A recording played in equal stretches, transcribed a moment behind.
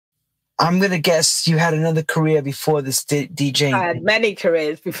I'm going to guess you had another career before this DJing. I had many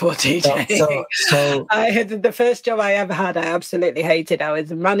careers before DJing. So I had the first job I ever had, I absolutely hated. I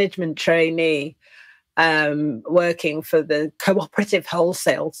was a management trainee working for the Cooperative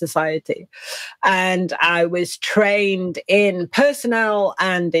Wholesale Society. And I was trained in personnel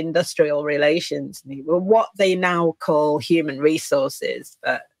and industrial relations, what they now call human resources.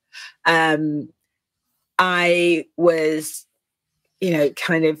 But I was,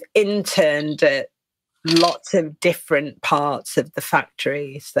 kind of interned at lots of different parts of the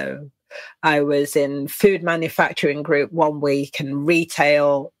factory. So I was in food manufacturing group 1 week and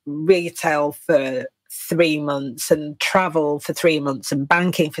retail for 3 months and travel for 3 months and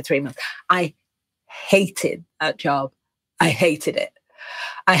banking for 3 months. I hated that job. I hated it.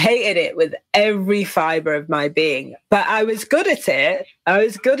 I hated it with every fiber of my being, but I was good at it. I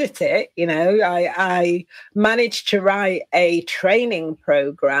managed to write a training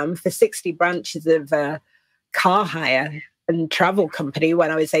program for 60 branches of a car hire and travel company when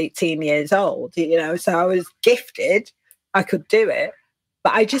I was 18 years old, so I was gifted. I could do it,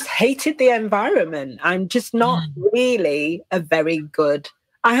 but I just hated the environment. I'm just not really a very good,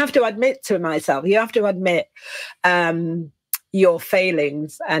 I have to admit to myself, you have to admit, your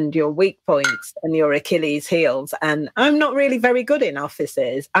failings and your weak points and your Achilles heels. And I'm not really very good in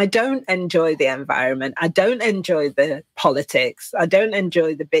offices. I don't enjoy the environment. I don't enjoy the politics. I don't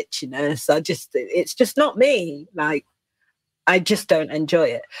enjoy the bitchiness. It's just not me. Like, I just don't enjoy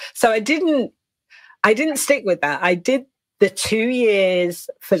it. So I didn't stick with that. I did the 2 years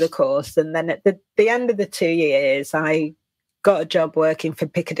for the course. And then at the end of the 2 years, I got a job working for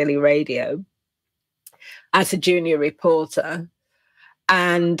Piccadilly Radio as a junior reporter,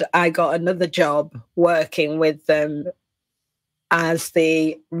 and I got another job working with them as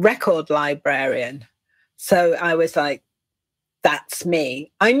the record librarian. So I was like, that's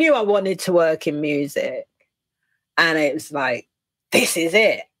me. I knew I wanted to work in music, and it was like, this is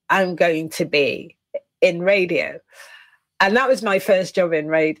it. I'm going to be in radio. And that was my first job in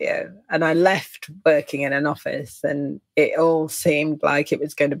radio. And I left working in an office, and it all seemed like it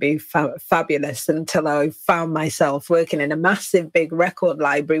was going to be fabulous until I found myself working in a massive big record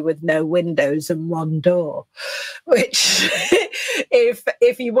library with no windows and one door, which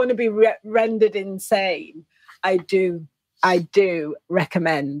if you want to be rendered insane, I do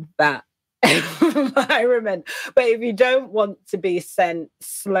recommend that environment. But if you don't want to be sent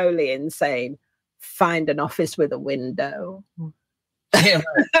slowly insane, find an office with a window. Yeah,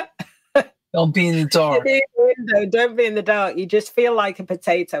 right. Don't be in the dark. Don't be in the dark. You just feel like a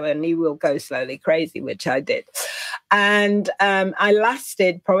potato and you will go slowly crazy, which I did. And I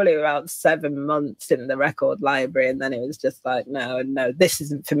lasted probably about 7 months in the record library. And then it was just like, no, this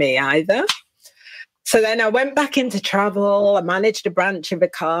isn't for me either. So then I went back into travel. I managed a branch of a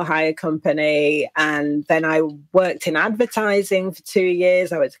car hire company. And then I worked in advertising for 2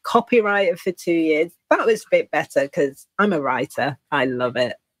 years. I was a copywriter for 2 years. That was a bit better because I'm a writer. I love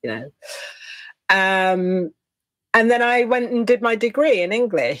it, And then I went and did my degree in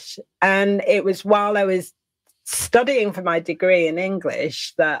English. And it was while I was studying for my degree in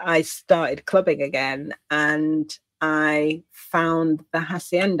English that I started clubbing again. And I found the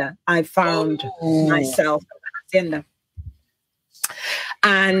Hacienda. I found myself at the Hacienda.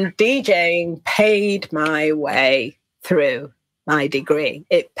 And DJing paid my way through my degree.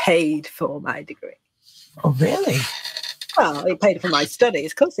 It paid for my degree. Oh, really? Well, it paid for my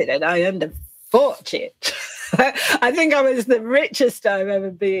studies. Of course it did. I earned a fortune. I think I was the richest I've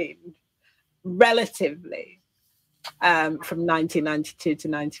ever been, relatively, from 1992 to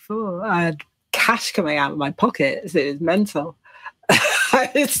 94. I had cash coming out of my pockets. It was mental.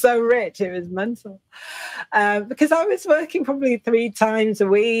 I was so rich. It was mental. Because I was working probably 3 times a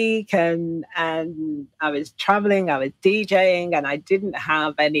week, and I was traveling, I was DJing, and I didn't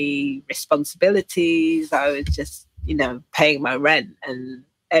have any responsibilities. I was just, paying my rent, and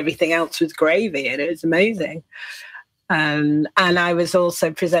everything else was gravy, and it was amazing. And I was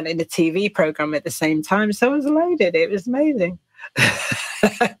also presenting a TV program at the same time, so I was loaded. It was amazing.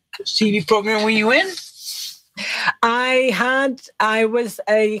 TV program were you in? I was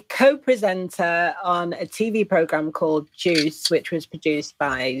a co-presenter on a TV program called Juice, which was produced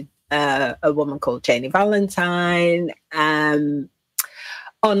by a woman called Janie Valentine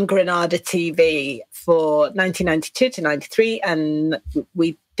on Granada TV for 1992 to 93, and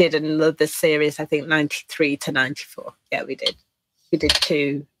we did another series, I think 93 to 94. Yeah, we did. We did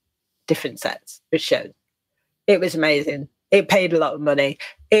 2 different sets of shows. It was amazing. It paid a lot of money.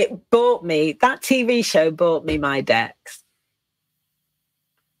 That TV show bought me my decks.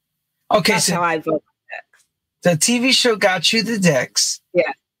 Okay, That's so how I bought my decks. The TV show got you the decks.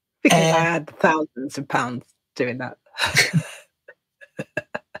 Yeah. Because I had thousands of pounds doing that.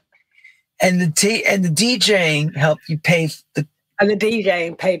 And the DJing helped you pay and the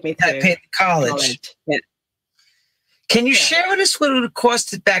DJing paid me through paid college. Yeah. Can you share with us what it would have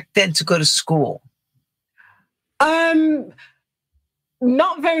costed back then to go to school?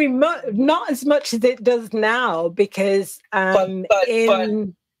 Not very much, not as much as it does now, because because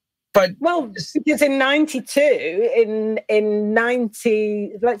in 92, in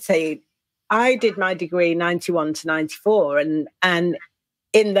 90, let's say, I did my degree 91 to 94, and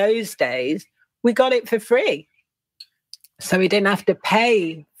in those days we got it for free, so we didn't have to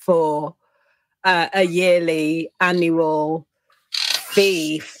pay for a yearly annual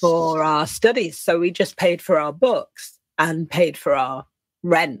fee for our studies. So we just paid for our books and paid for our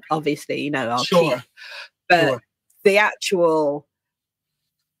rent, obviously, our keep. But the actual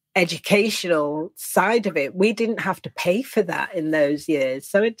educational side of it, we didn't have to pay for that in those years.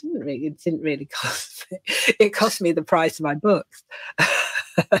 So it didn't really cost me. It cost me the price of my books.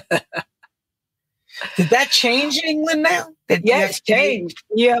 Did that change in England now? It's changed.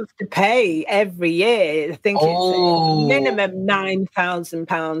 You have to pay every year. I think it's minimum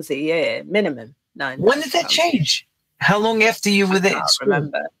 £9,000 a year. Minimum £9,000. When did that change? How long after you were there? I can't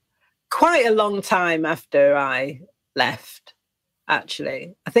remember. Quite a long time after I left,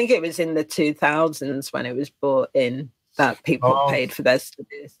 actually. I think it was in the 2000s when it was brought in that people paid for their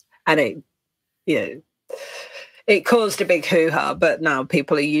studies. And it caused a big hoo-ha, but now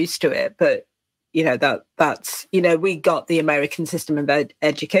people are used to it. But that's we got the American system of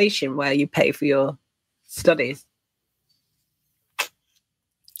education where you pay for your studies.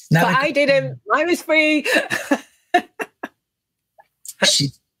 But I didn't. I was free.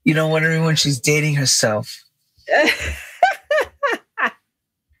 You don't want everyone. She's dating herself.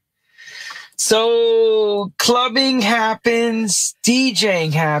 So clubbing happens,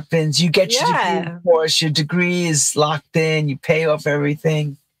 DJing happens. You get your degree, of course. Your degree is locked in. You pay off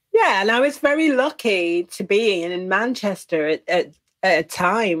everything. Yeah, and I was very lucky to be in Manchester at a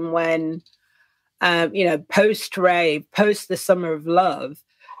time when, post-rave, post the Summer of Love,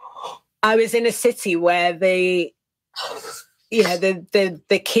 I was in a city where the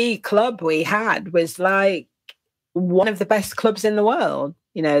key club we had was like one of the best clubs in the world.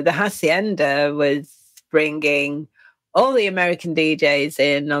 The Hacienda was bringing all the American DJs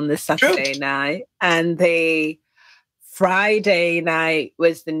in on the Saturday night, and the Friday night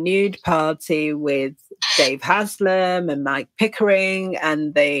was the nude party with Dave Haslam and Mike Pickering,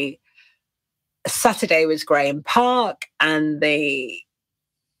 and the Saturday was Graham Park, and the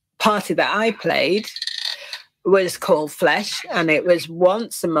party that I played was called Flesh, and it was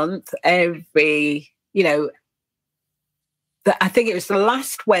once a month every, I think it was the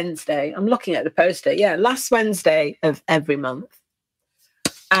last Wednesday. I'm looking at the poster. Yeah, last Wednesday of every month.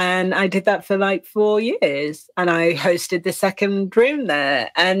 And I did that for like 4 years. And I hosted the second room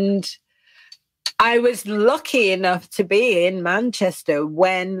there. And I was lucky enough to be in Manchester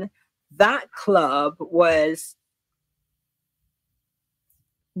when that club was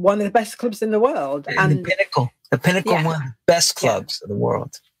one of the best clubs in the world. And the pinnacle, one of the best clubs of the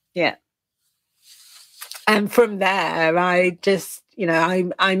world. Yeah. And from there, I just,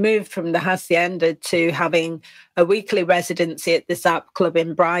 I moved from the Hacienda to having a weekly residency at the Zap Club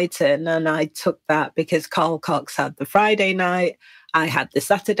in Brighton. And I took that because Carl Cox had the Friday night. I had the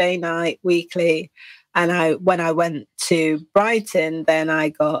Saturday night weekly. And when I went to Brighton, then I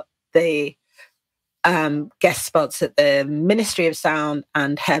got the guest spots at the Ministry of Sound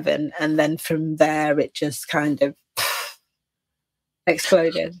and Heaven. And then from there, it just kind of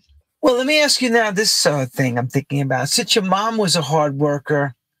exploded. Well, let me ask you now this thing I'm thinking about. Since your mom was a hard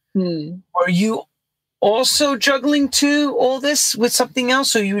worker, are you also juggling too all this with something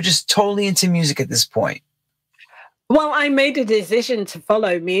else, or you were just totally into music at this point? Well, I made a decision to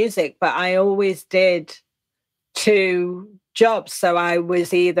follow music, but I always did 2 jobs. So I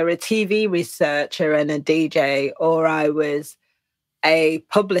was either a TV researcher and a DJ, or I was a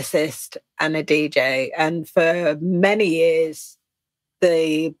publicist and a DJ. And for many years,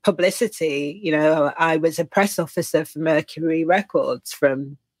 the publicity, I was a press officer for Mercury Records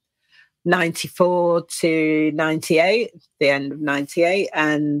from 94 to 98, the end of 98.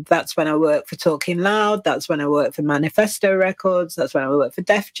 And that's when I worked for Talking Loud. That's when I worked for Manifesto Records. That's when I worked for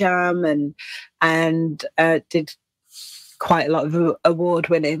Def Jam and did quite a lot of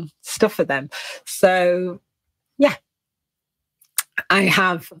award-winning stuff for them. So, yeah, I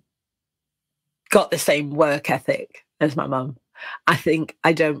have got the same work ethic as my mum. I think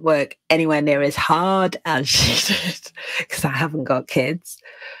I don't work anywhere near as hard as she did because I haven't got kids.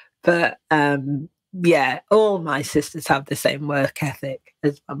 But yeah, all my sisters have the same work ethic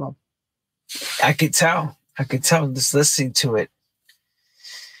as my mom. I could tell just listening to it.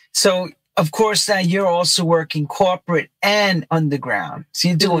 So, of course, now you're also working corporate and underground. So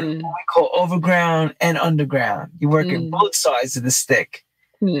you're doing what we call overground and underground. You're working both sides of the stick.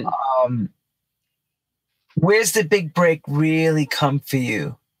 Where's the big break really come for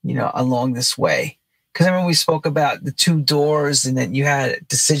you, along this way? Because I remember we spoke about the 2 doors and then you had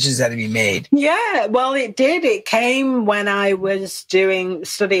decisions that had to be made. Yeah, well, it did. It came when I was studying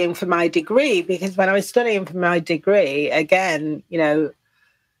for my degree, because when I was studying for my degree, again,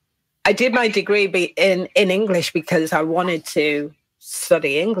 I did my degree in English because I wanted to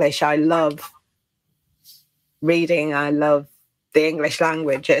study English. I love reading. I love the English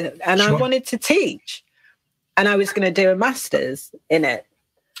language. And I wanted to teach. And I was going to do a master's in it.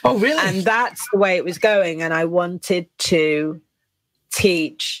 Oh, really? And that's the way it was going. And I wanted to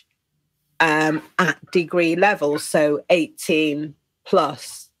teach at degree level, so 18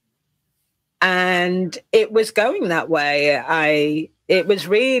 plus. And it was going that way. It was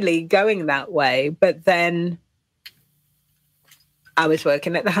really going that way. But then I was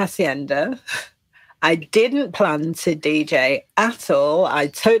working at the Hacienda. I didn't plan to DJ at all. I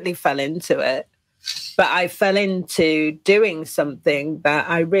totally fell into it. But I fell into doing something that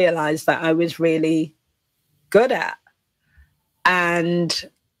I realized that I was really good at.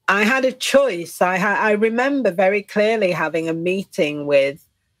 And I had a choice. I remember very clearly having a meeting with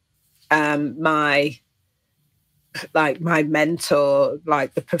my mentor,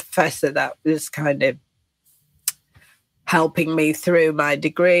 like the professor that was kind of helping me through my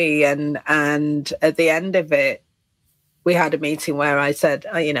degree. And at the end of it, we had a meeting where I said,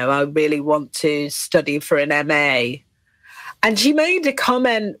 I really want to study for an MA. And she made a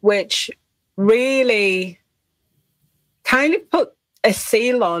comment which really kind of put a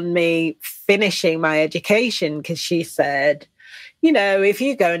seal on me finishing my education, because she said, if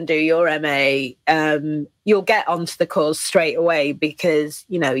you go and do your MA, you'll get onto the course straight away because,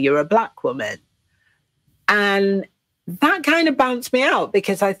 you're a Black woman. And that kind of bounced me out,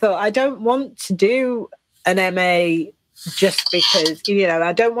 because I thought, I don't want to do an MA just because,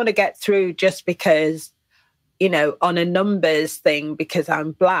 I don't want to get through just because, on a numbers thing, because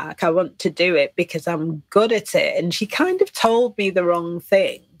I'm Black. I want to do it because I'm good at it. And she kind of told me the wrong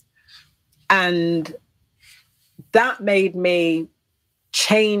thing. And that made me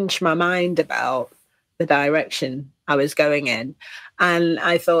change my mind about the direction I was going in. And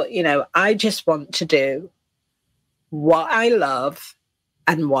I thought, I just want to do what I love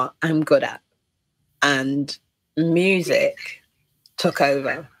and what I'm good at. And music took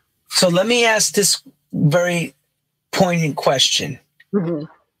over. So let me ask this very poignant question.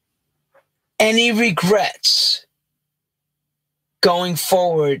 Any regrets going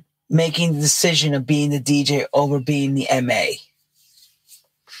forward, making the decision of being the DJ over being the MA?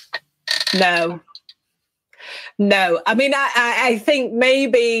 No. I mean, I think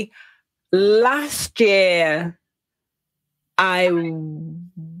maybe last year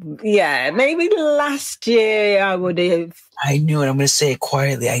maybe last year I would have. I knew it. I'm going to say it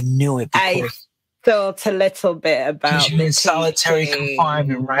quietly. I knew it. I thought a little bit about you're in solitary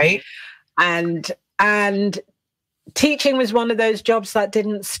confinement, right? And teaching was one of those jobs that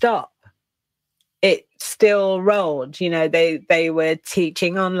didn't stop. It still rolled. They were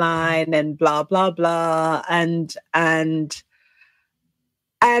teaching online and blah blah blah, and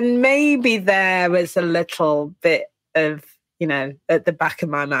maybe there was a little bit of, at the back of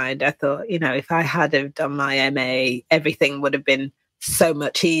my mind, I thought, if I had have done my MA, everything would have been so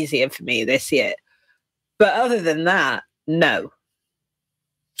much easier for me this year. But other than that, no.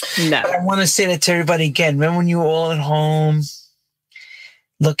 But I want to say that to everybody again. Remember when you were all at home,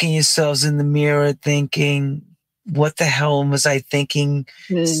 looking yourselves in the mirror, thinking, what the hell was I thinking?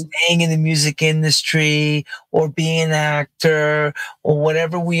 Staying in the music industry or being an actor or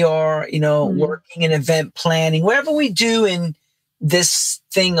whatever we are, working in event planning, whatever we do in this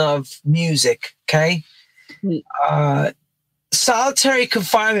thing of music, okay? Solitary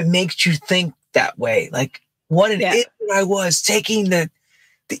confinement makes you think that way. Like, what an idiot I was, taking the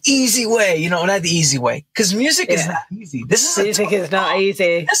easy way, not the easy way, because music is not easy. Music is not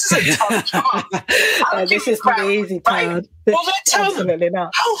easy. This is a tough job. This is the easy part. Well, then tell them,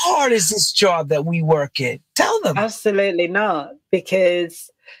 not. How hard is this job that we work in? Tell them. Absolutely not, because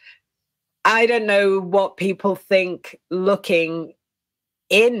I don't know what people think looking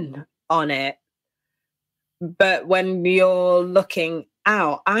in on it, but when you're looking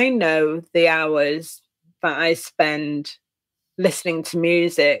out, I know the hours that I spend listening to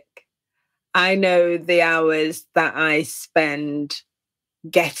music. I know the hours that I spend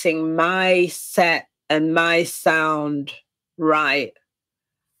getting my set and my sound right.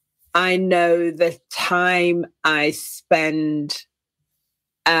 I know the time I spend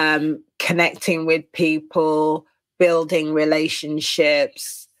connecting with people, building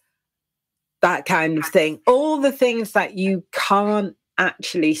relationships, that kind of thing. All the things that you can't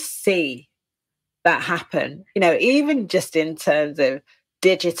actually see that happen, you know, even just in terms of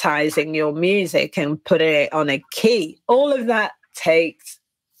digitizing your music and putting it on a key, all of that takes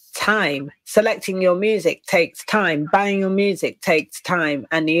time. Selecting your music takes time. Buying your music takes time.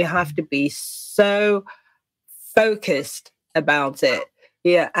 And you have to be so focused about it.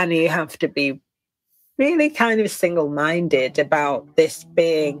 Yeah. And you have to be really kind of single-minded about this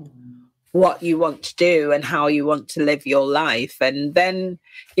being what you want to do and how you want to live your life. And then,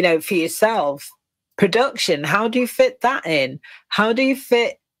 you know, for yourself, production, how do you fit that in? How do you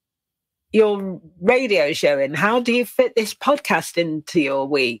fit your radio show in? How do you fit this podcast into your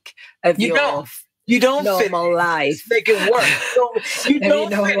week of you don't normal life? Make it work. You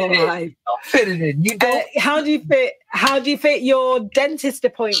don't fit it in. You don't. How do you fit your dentist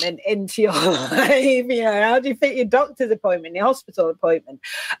appointment into your life? You know, how do you fit your doctor's appointment, your hospital appointment,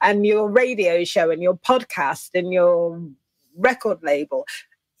 and your radio show and your podcast and your record label?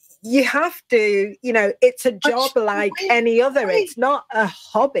 You have to, you know, it's a job like any other. It's not a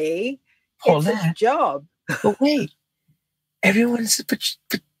hobby. Paulette, it's a job. But wait, everyone says,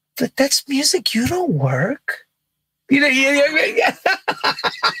 but that's music. You don't work. You know, you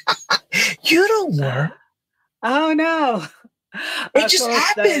don't work. Oh no! It just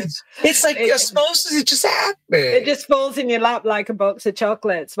happens. It's like osmosis. It just happens. It just falls in your lap like a box of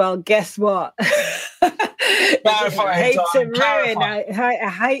chocolates. Well, guess what? I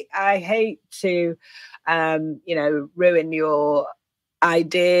hate to, you know, ruin your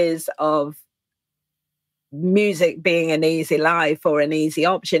ideas of music being an easy life or an easy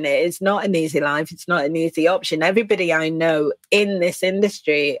option. It is not an easy life. It's not an easy option. Everybody I know in this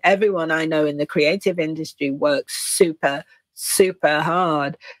industry, everyone I know in the creative industry works super, super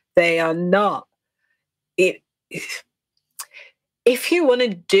hard. They are not. If you want to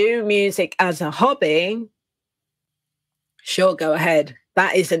do music as a hobby, sure, go ahead.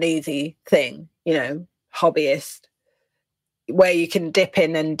 That is an easy thing, you know, hobbyist, where you can dip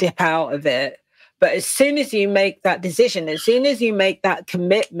in and dip out of it. But as soon as you make that decision, as soon as you make that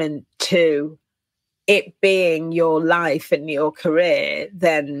commitment to it being your life and your career,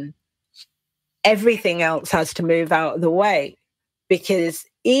 then everything else has to move out of the way. Because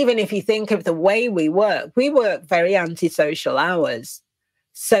even if you think of the way we work very antisocial hours.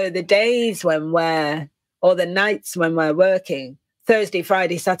 So the days when or the nights when we're working, Thursday,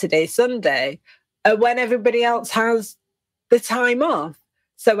 Friday, Saturday, Sunday, are when everybody else has the time off.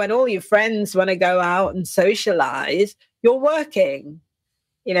 So when all your friends want to go out and socialize, you're working,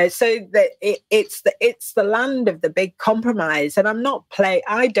 you know, so that it's the land of the big compromise. And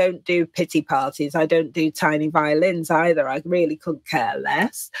I don't do pity parties. I don't do tiny violins either. I really couldn't care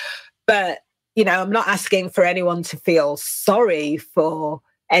less. But, you know, I'm not asking for anyone to feel sorry for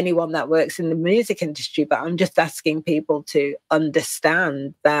anyone that works in the music industry, but I'm just asking people to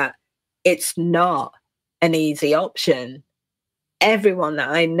understand that it's not an easy option. Everyone that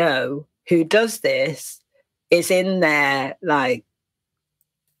I know who does this is in there, like,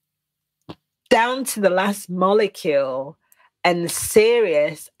 down to the last molecule, and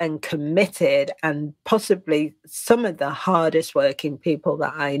serious and committed, and possibly some of the hardest working people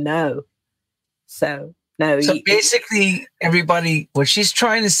that I know. So, no. So basically, everybody, what she's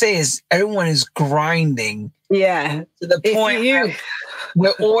trying to say is everyone is grinding. Yeah. To the point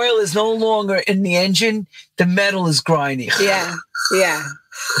where oil is no longer in the engine, the metal is grinding. Yeah. Yeah.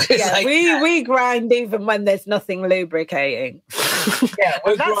 Yeah, like we grind even when there's nothing lubricating. Yeah,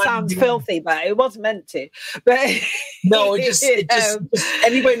 that sounds filthy, but it wasn't meant to. But no, just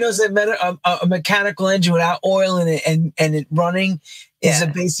anybody knows that a mechanical engine without oil in it and it running is a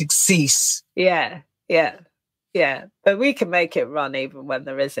basic cease. Yeah, yeah, yeah. But we can make it run even when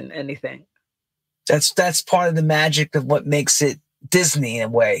there isn't anything. That's part of the magic of what makes it Disney in a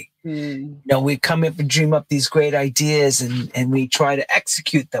way. You know, we come up and dream up these great ideas and we try to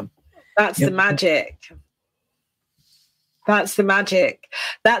execute them. That's the magic. That's the magic.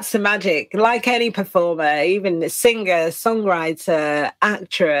 That's the magic. Like any performer, even the singer, songwriter,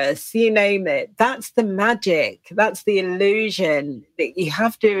 actress, you name it. That's the magic. That's the illusion that you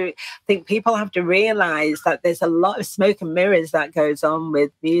have to, I think people have to realize that there's a lot of smoke and mirrors that goes on with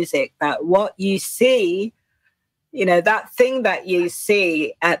music, that what you see, you know, that thing that you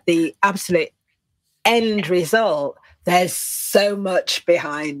see at the absolute end result, there's so much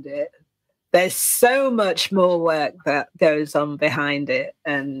behind it. there's so much more work that goes on behind it.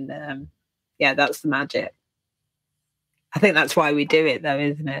 And yeah, that's the magic. I think that's why we do it, though,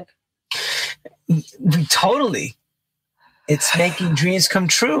 isn't it? Totally. It's making dreams come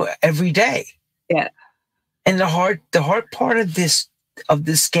true every day. Yeah. And the hard part of this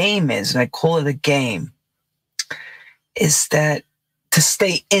game is, and I call it a game, is that to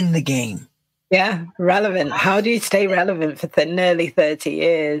stay in the game. Yeah, relevant. How do you stay relevant for nearly 30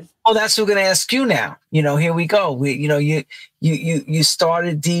 years? Oh, that's what we're going to ask you now. Here we go. You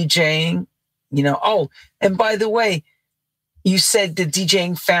started DJing, Oh, and by the way, you said the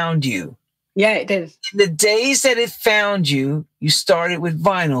DJing found you. Yeah, it did. In the days that it found you, you started with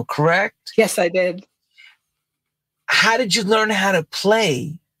vinyl, correct? Yes, I did. How did you learn how to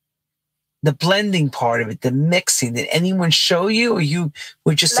play the blending part of it, the mixing? Did anyone show you, or you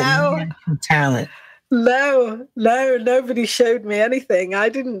were just a natural talent? No, nobody showed me anything. I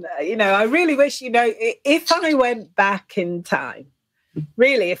didn't, I really wish, if I went back in time,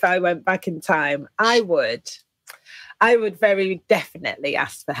 I would very definitely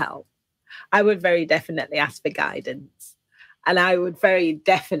ask for help. I would very definitely ask for guidance. And I would very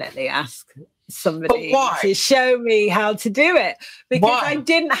definitely ask somebody to show me how to do it. Because I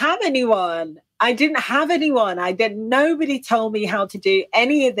didn't have anyone. Nobody told me how to do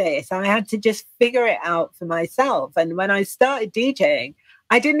any of this. I had to just figure it out for myself. And when I started DJing,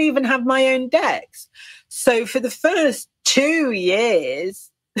 I didn't even have my own decks. So for the first 2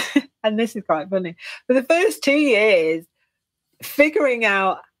 years, and this is quite funny, for the first 2 years, figuring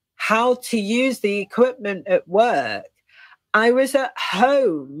out how to use the equipment at work, I was at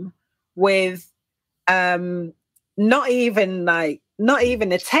home with not even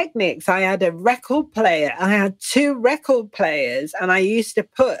the Technics. I had a record player. I had 2 record players, and I used to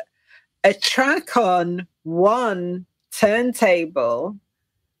put a track on one turntable,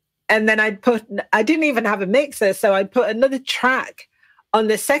 and then I didn't even have a mixer, so I'd put another track on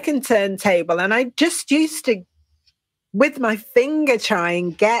the second turntable, and I just used to, with my finger, try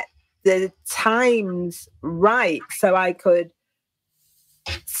and get the times right so I could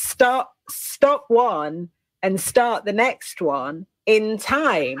stop one and start the next one in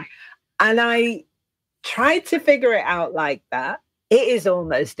time. And I tried to figure it out like that. It is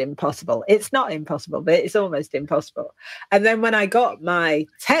almost impossible. It's not impossible, but it's almost impossible. And then when I got my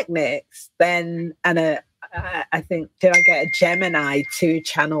Technics, then, and I think, did I get a Gemini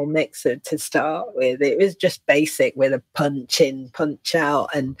 2-channel mixer to start with? It was just basic with a punch in, punch out,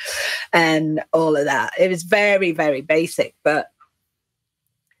 and all of that. It was very, very basic. But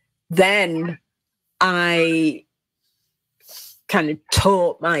then I kind of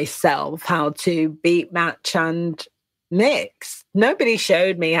taught myself how to beat, match, and mix. Nobody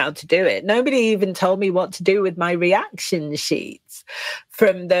showed me how to do it. Nobody even told me what to do with my reaction sheets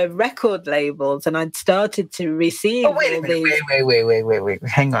from the record labels, and I'd started to receive. Oh, wait a minute! Wait!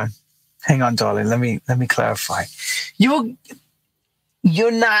 Hang on, darling. Let me clarify. You're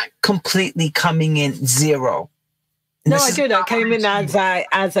not completely coming in zero. No, I did. I came in as a.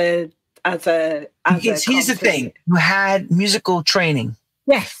 Here's the thing: you had musical training.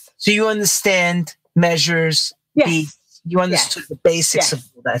 Yes. So you understand measures, beats. You understood the basics of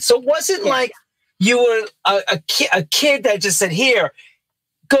all that. So it wasn't like you were a kid that just said, "Here,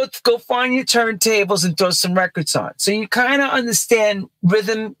 go find your turntables and throw some records on." So you kind of understand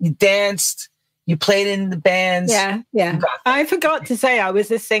rhythm. You danced. You played in the bands. Yeah. I forgot to say I was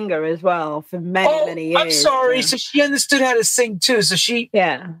a singer as well for many years. I'm sorry. So she understood how to sing too. So she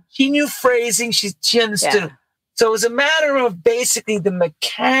knew phrasing. She understood. Yeah. So it was a matter of basically the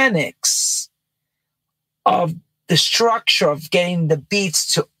mechanics of the structure of getting the beats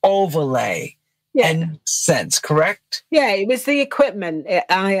to overlay and make sense, correct? Yeah, it was the equipment.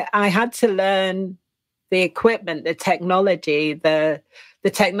 I had to learn the equipment, the technology, the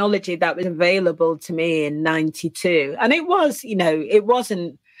technology that was available to me in 92. And it was, it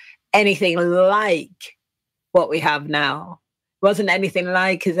wasn't anything like what we have now. It wasn't anything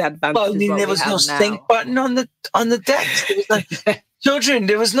like as advanced as what we have now. There was no sync button on the decks. It was like, children,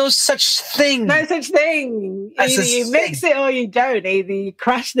 there was no such thing. No such thing. Either you mix it or you don't. Either you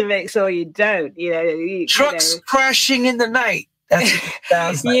crash the mix or you don't. Trucks crashing in the night. That's what it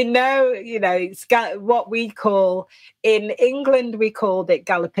sounds like. It's got what we call, in England, we called it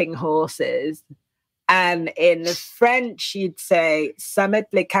galloping horses. And in French, you'd say, ça met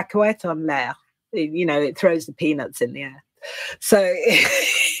les cacahuètes en l'air. It throws the peanuts in the air. So,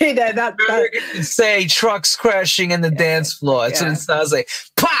 that say trucks crashing in the dance floor. That's what it sounds like.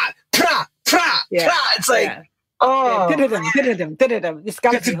 Pa, pra, pra, pra. It's like, Oh, it's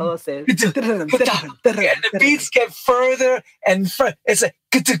got to be horses. And the beats get further and further. It's like,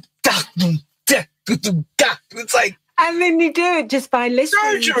 it's like, and then you do it just by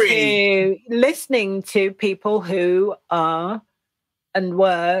listening to people who are and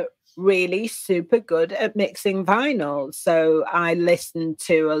were really super good at mixing vinyl. So I listened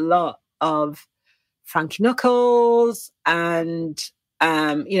to a lot of Frankie Knuckles and,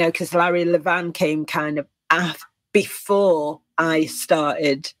 because Larry Levan came kind of before I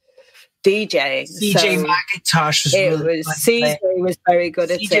started DJing. CJ Macintosh was really good. CJ was very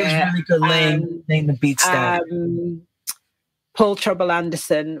good at it. CJ was really good laying the beats down. Paul Trouble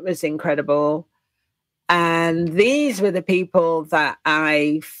Anderson was incredible. And these were the people that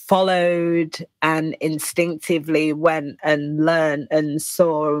I followed and instinctively went and learned and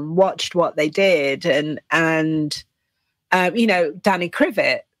saw and watched what they did. And Danny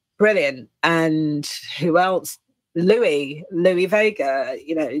Krivit, brilliant. And who else? Louis Vega,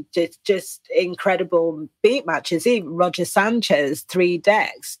 just incredible beat matches. Even Roger Sanchez, 3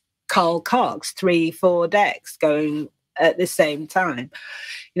 decks. Carl Cox, 3-4 decks going at the same time.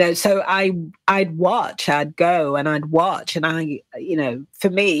 So I'd watch, I'd go and I'd watch, and for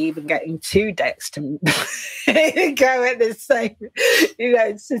me, even getting 2 decks to go at the same,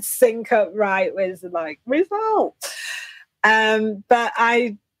 to sync up right was like result. But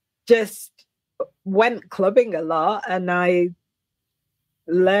I just went clubbing a lot, and I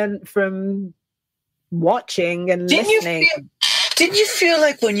learned from watching and listening. Didn't you feel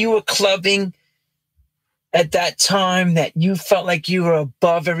like when you were clubbing at that time that you felt like you were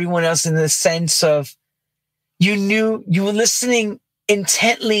above everyone else in the sense of you knew you were listening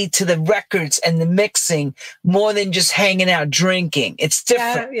intently to the records and the mixing more than just hanging out drinking? It's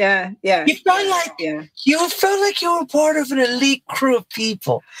different. Yeah. You felt like you were part of an elite crew of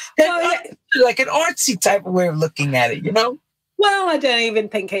people. Like an artsy type of way of looking at it, Well, I don't even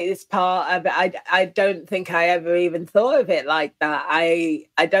think it is part of it. I don't think I ever even thought of it like that. I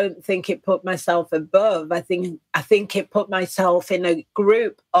don't think it put myself above. I think it put myself in a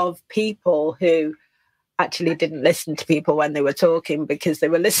group of people who actually didn't listen to people when they were talking because they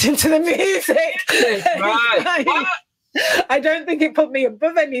were listening to the music. Right. I don't think it put me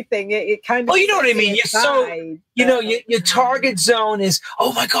above anything. It kind of. Well, you know what I mean. Your target zone is,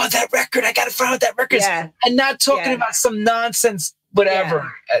 oh my God, that record! I got to find out that record, and not talking about some nonsense,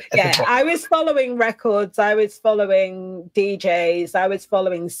 whatever. I was following records. I was following DJs. I was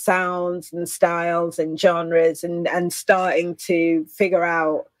following sounds and styles and genres, and starting to figure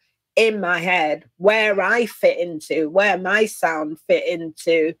out in my head where I fit into, where my sound fit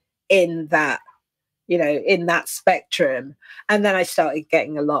into in that. In that spectrum. And then I started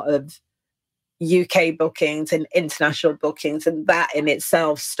getting a lot of UK bookings and international bookings, and that in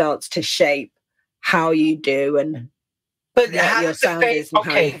itself starts to shape how you do and what your sound is and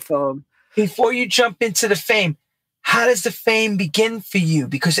how you perform. Before you jump into the fame, how does the fame begin for you?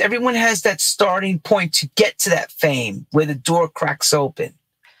 Because everyone has that starting point to get to that fame where the door cracks open.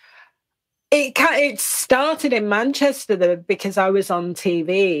 It started in Manchester because I was on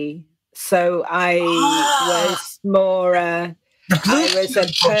TV. So I was more, I was a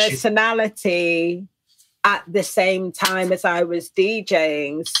personality at the same time as I was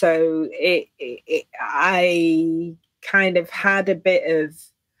DJing. So I kind of had a bit of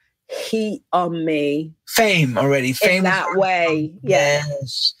heat on me. Fame already. Fame in that way.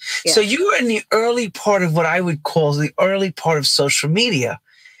 Yes. So you were in the early part of what I would call the early part of social media,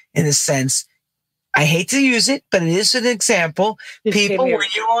 in a sense. I hate to use it, but it is an example. People, when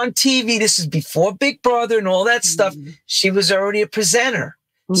you're on TV, this is before Big Brother and all that stuff, she was already a presenter.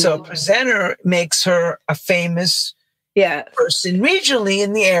 So a presenter makes her a famous person regionally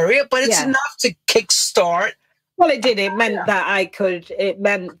in the area, but it's enough to kickstart. Well, it did. It meant that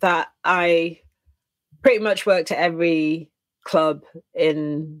I pretty much worked at every club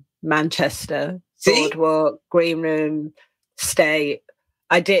in Manchester, Boardwalk, Green Room, State.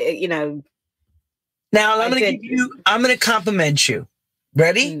 I did, Now I'm going to compliment you.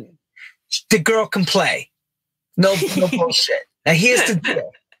 Ready? The girl can play. No bullshit. Now here's the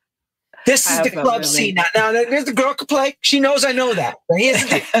deal. This is the club scene. Now there's the girl can play. She knows I know that. But here's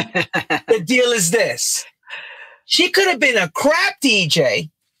the deal. The deal is this. She could have been a crap DJ.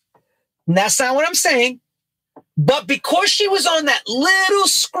 And that's not what I'm saying. But because she was on that little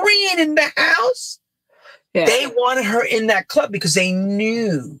screen in the house, they wanted her in that club because they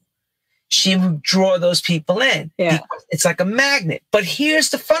knew she would draw those people in. Yeah. It's like a magnet. But here's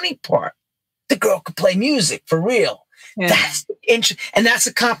the funny part. The girl could play music for real. Yeah. That's interesting. And that's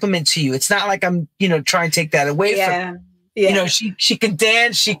a compliment to you. It's not like I'm, trying to take that away from you. Yeah. You know, she can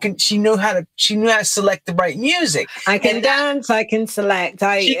dance. She knew how to select the right music. I can dance. I can select.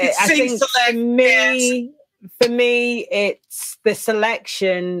 She can sing, think select, for me, it's the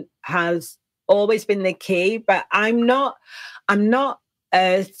selection has always been the key. But I'm not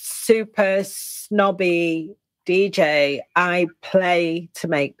a super snobby DJ. I play to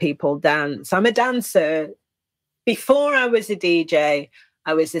make people dance. I'm a dancer. Before I was a DJ,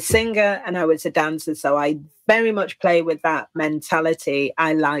 I was a singer and I was a dancer. So I very much play with that mentality.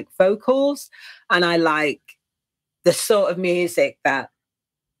 I like vocals and I like the sort of music that,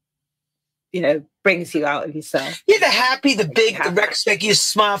 you know, brings you out of yourself. Yeah, the happy, the big, the records make you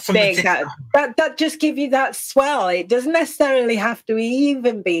smile from big, the that just give you that swell. It doesn't necessarily have to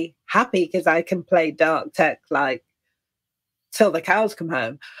even be happy, because I can play dark tech like till the cows come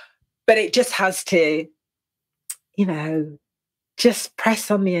home. But it just has to, you know, just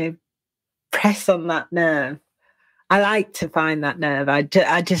press on that nerve. I like to find that nerve. I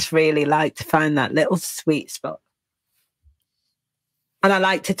just really like to find that little sweet spot. And I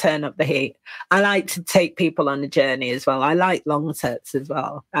like to turn up the heat. I like to take people on a journey as well. I like long sets as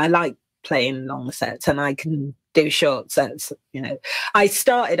well. I like playing long sets, and I can do short sets. You know, I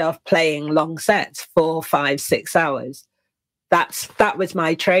started off playing long sets, 4, 5, 6 hours. That was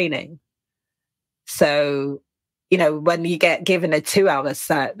my training. So, you know, when you get given a 2-hour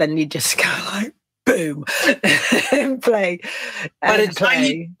set, then you just go like, boom, and play. By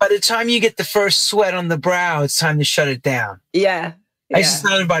the time you get the first sweat on the brow, it's time to shut it down. Yeah. I just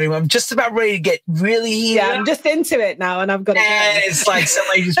tell everybody, I'm just about ready to get really heated. Yeah, I'm just into it now, and I've got to go. It's like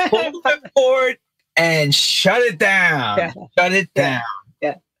somebody just pulled the cord and shut it down. Yeah. Shut it down.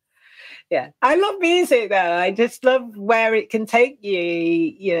 Yeah. I love music, though. I just love where it can take you,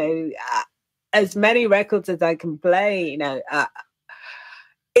 you know, as many records as I can play, you know.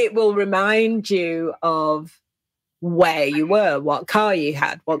 It will remind you of where you were, what car you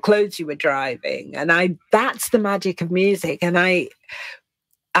had, what clothes you were driving. And that's the magic of music. And I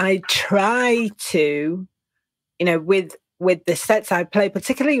try to, you know, with the sets I play,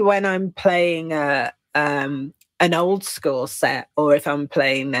 particularly when I'm playing an old school set, or if I'm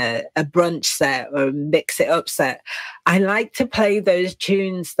playing a brunch set or a mix it up set, I like to play those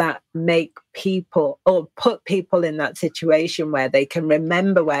tunes that make people, or put people in that situation where they can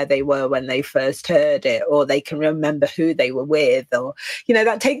remember where they were when they first heard it, or they can remember who they were with, or, you know,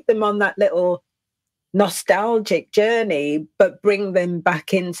 that take them on that little nostalgic journey, but bring them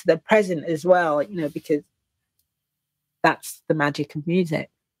back into the present as well, you know, because that's the magic of music.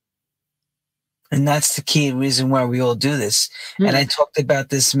 And that's the key reason why we all do this. And I talked about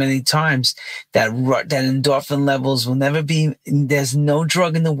this many times, that endorphin levels will never be, there's no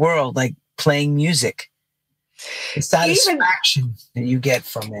drug in the world like playing music. The satisfaction that you get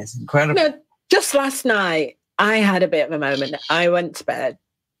from it is incredible. You know, just last night, I had a bit of a moment. I went to bed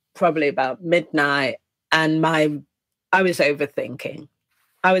probably about midnight, and I was overthinking.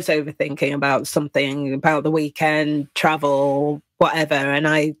 I was overthinking about something, about the weekend, travel, whatever, and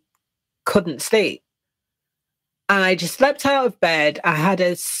I couldn't sleep. And I just leapt out of bed. I had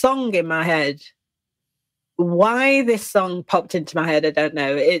a song in my head. Why this song popped into my head, I don't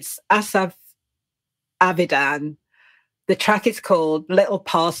know. It's Asaf Avidan. The track is called Little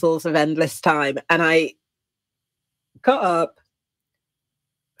Parcels of Endless Time. And I got up,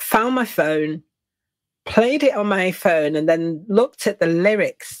 found my phone, played it on my phone, and then looked at the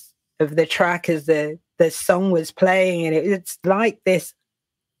lyrics of the track as the song was playing. And it's like this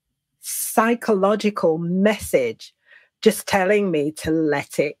psychological message just telling me to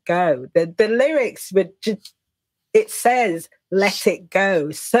let it go. The lyrics would just, it says let it go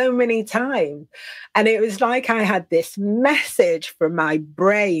so many times, and it was like I had this message from my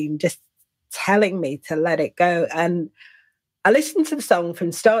brain just telling me to let it go. And I listened to the song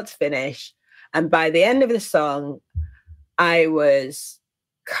from start to finish, and by the end of the song I was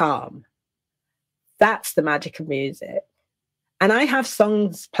calm. That's the magic of music. And I have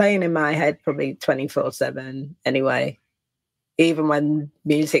songs playing in my head probably 24/7 anyway. Even when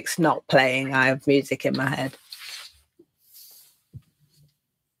music's not playing, I have music in my head.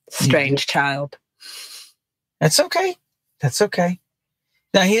 Strange child. That's okay. That's okay.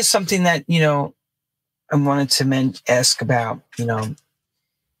 Now, here's something that, you know, I wanted to ask about, you know,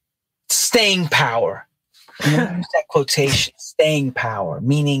 staying power. You know, use that quotation, staying power,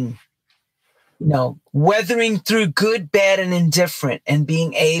 meaning, you know, weathering through good, bad, and indifferent, and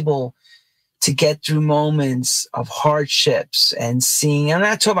being able to get through moments of hardships and seeing, I'm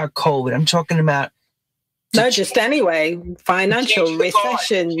not talking about COVID, I'm talking about just anyway, financial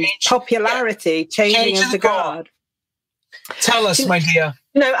recession, popularity, changing of the guard. Tell us, my dear.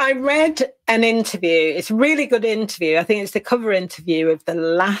 No, I read an interview. It's a really good interview. I think it's the cover interview of the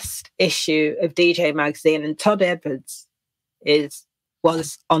last issue of DJ Magazine, and Todd Edwards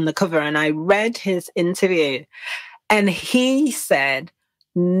was on the cover. And I read his interview, and he said,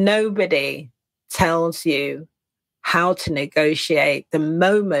 nobody tells you how to negotiate the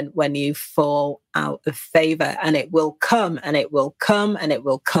moment when you fall out of favor, and it will come, and it will come, and it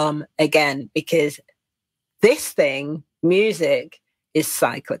will come again, because this thing, music, is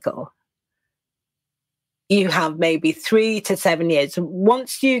cyclical. You have maybe 3 to 7 years.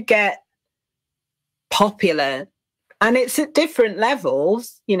 Once you get popular, and it's at different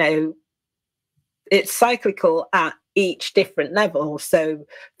levels, you know, it's cyclical at each different level. So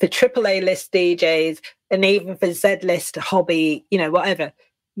for AAA list DJs, and even for Z list hobby, you know, whatever,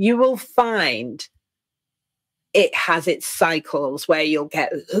 you will find it has its cycles where you'll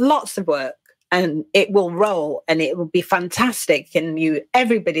get lots of work, and it will roll, and it will be fantastic, and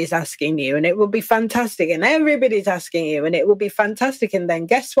everybody's asking you, and it will be fantastic, and everybody's asking you, and it will be fantastic. And then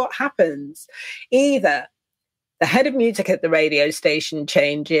guess what happens? Either the head of music at the radio station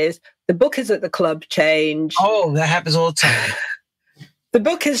changes, the bookers at the club change. Oh, that happens all the time. The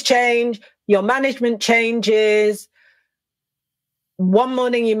bookers change, your management changes. One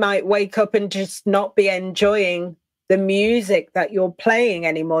morning you might wake up and just not be enjoying the music that you're playing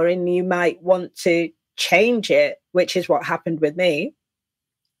anymore, and you might want to change it, which is what happened with me.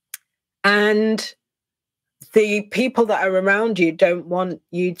 And the people that are around you don't want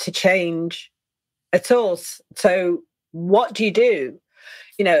you to change at all. So what do?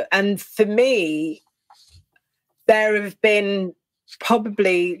 You know, and for me, there have been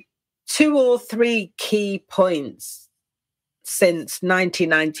probably 2 or 3 key points since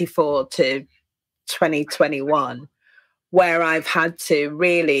 1994 to 2021 where I've had to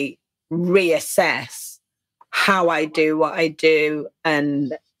really reassess how I do what I do,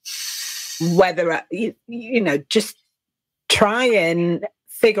 and whether, you know, just try and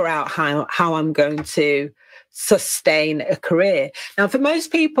figure out how I'm going to sustain a career. Now, for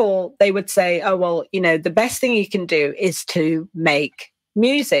most people, they would say, oh, well, you know, the best thing you can do is to make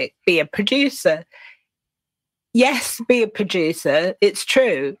music, be a producer. Yes, be a producer. It's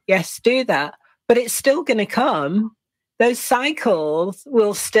true. Yes, do that. But it's still going to come. Those cycles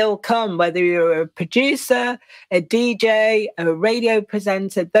will still come, whether you're a producer, a DJ, a radio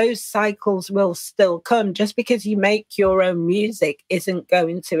presenter. Those cycles will still come. Just because you make your own music isn't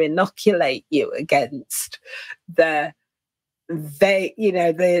going to inoculate you against the vagaries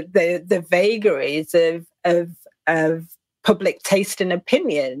of public taste and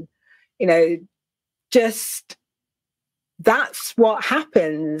opinion. You know, just that's what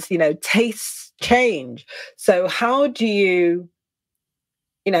happens. You know, tastes change. So how do you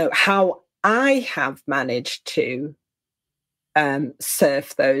know, how I have managed to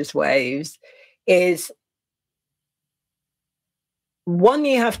surf those waves is, one,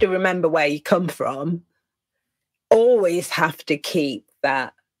 you have to remember where you come from. Always have to keep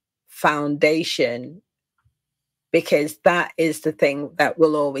that foundation, because that is the thing that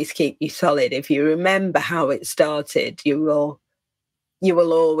will always keep you solid. If you remember how it started, you will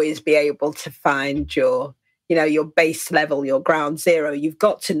always be able to find your base level, your ground zero. You've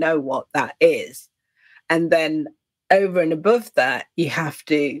got to know what that is. And then over and above that, you have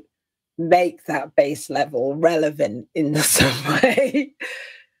to make that base level relevant in some way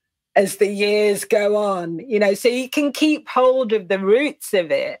as the years go on, you know, so you can keep hold of the roots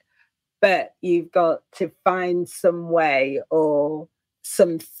of it, but you've got to find some way or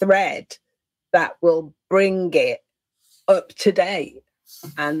some thread that will bring it up to date.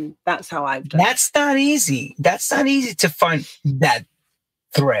 And that's how I've done it. That's not easy. That's not easy to find that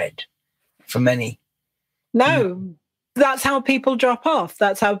thread for many. No, that's how people drop off.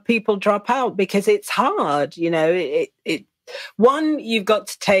 That's how people drop out, because it's hard. You know, one, you've got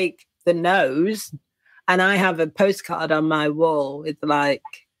to take the no's. And I have a postcard on my wall with, like,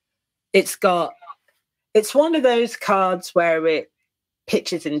 it's one of those cards where it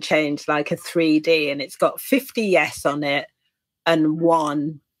pitches and changes like a 3D, and it's got 50 yes on it and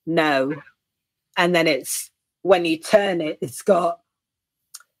 1 no. And then when you turn it, it's got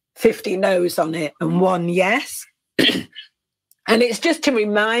 50 no's on it and 1 yes. And it's just to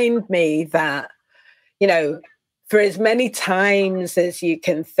remind me that, you know, for as many times as you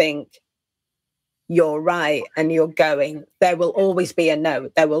can think you're right and you're going, there will always be a no.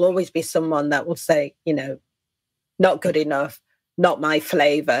 There will always be someone that will say, you know, not good enough, not my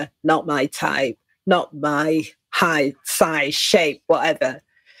flavor, not my type, not my height, size, shape, whatever.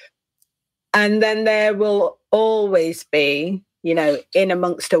 And then there will always be, you know, in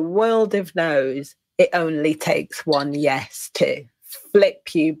amongst a world of no's, it only takes one yes to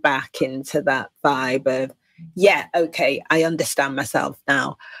flip you back into that vibe of, yeah, okay, I understand myself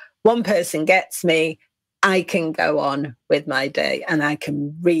now. One person gets me, I can go on with my day and I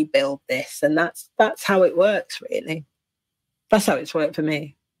can rebuild this. And that's how it works, really. That's how it's worked for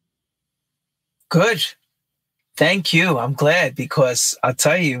me. Good. Thank you. I'm glad, because I'll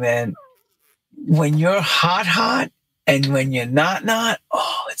tell you, man, when you're hot, and when you're not,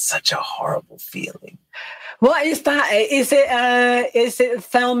 oh, it's such a horrible feeling. What is that? Is it a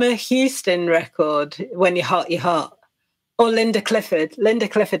Thelma Houston record, When You're Hot, You're Hot? Or Linda Clifford? Linda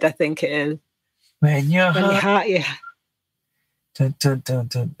Clifford, I think it is. When you're hot, you're... Dun, dun, dun,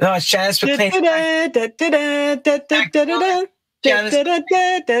 dun. Oh, it's Janice McClain.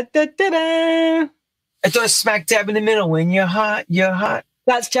 I thought smack dab in the middle. When you're hot, you're hot.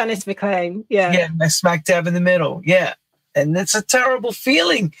 That's Janice McClain. Yeah. Yeah, smack dab in the middle. Yeah. And it's a terrible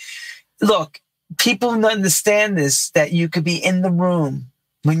feeling. Look, people don't understand this, that you could be in the room.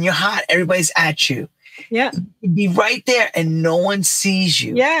 When you're hot, everybody's at you. Yeah. You'd be right there and no one sees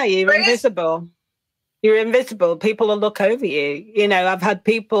you. Yeah, you're invisible. You're invisible. People will look over you. You know, I've had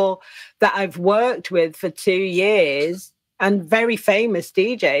people that I've worked with for 2 years, and very famous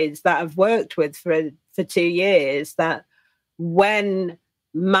DJs that I've worked with for 2 years, that when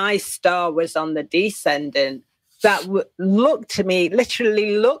my star was on the descendant, that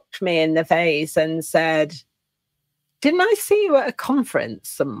literally looked me in the face and said, didn't I see you at a conference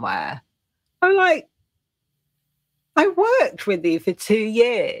somewhere? I'm like, I worked with you for 2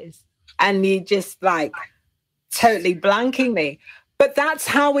 years and you just like totally blanking me. But that's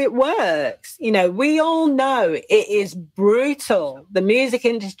how it works. You know, we all know it is brutal. The music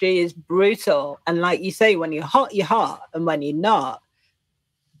industry is brutal. And like you say, when you're hot, you're hot. And when you're not,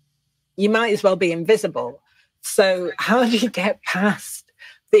 you might as well be invisible. So how do you get past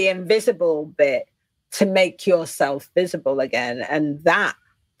the invisible bit to make yourself visible again? And that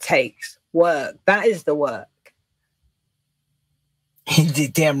takes work. That is the work.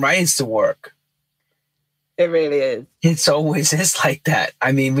 Damn right it's the work. It really is. It's always is like that.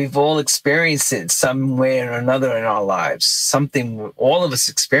 I mean, we've all experienced it some way or another in our lives. Something all of us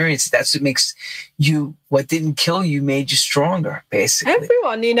experience. That's what makes you, what didn't kill you made you stronger, basically.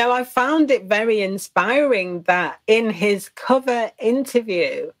 Everyone, you know, I found it very inspiring that in his cover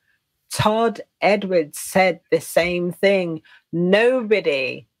interview, Todd Edwards said the same thing.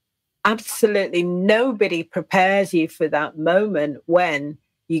 Nobody, absolutely nobody prepares you for that moment when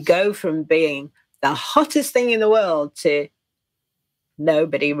you go from being the hottest thing in the world to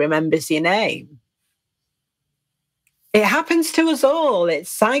nobody remembers your name. It happens to us all. It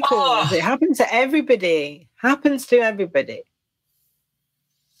cycles. Oh. It happens to everybody. Happens to everybody.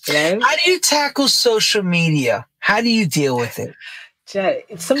 You know? How do you tackle social media? How do you deal with it?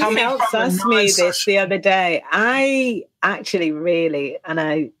 Somebody else asked me this the other day. I actually really, and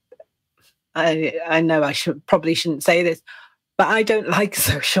I know I probably shouldn't say this, but I don't like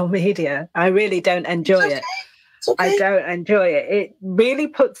social media. I really don't enjoy it. Okay. I don't enjoy it. It really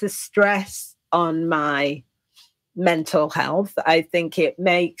puts a stress on my mental health. I think it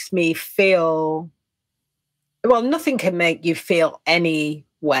makes me feel, well, nothing can make you feel any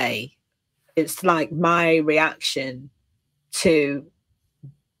way. It's like my reaction to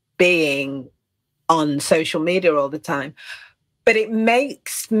being on social media all the time. But it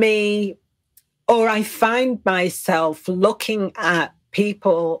makes me, or I find myself looking at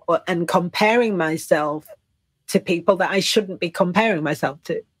people and comparing myself to people that I shouldn't be comparing myself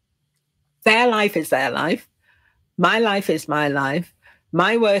to. Their life is their life. My life is my life.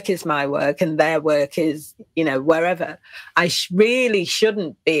 My work is my work, and their work is, you know, wherever. I really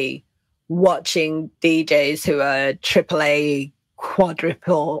shouldn't be watching DJs who are AAA,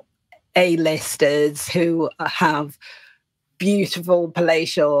 quadruple A-listers who have beautiful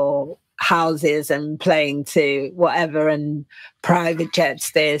palatial houses and playing to whatever and private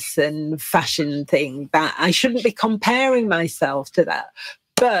jets this and fashion thing that. I shouldn't be comparing myself to that.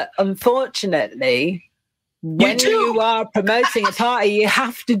 But unfortunately, when you are promoting a party, you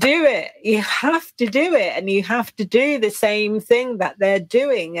have to do it. You have to do it, and you have to do the same thing that they're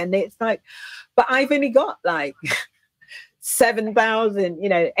doing. And it's like, but I've only got like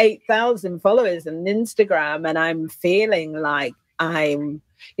 7,000, 8,000 followers on Instagram, and I'm feeling like I'm,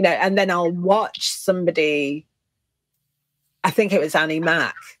 and then I'll watch somebody, I think it was Annie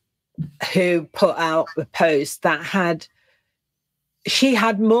Mac, who put out the post that she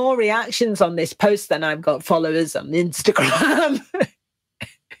had more reactions on this post than I've got followers on Instagram.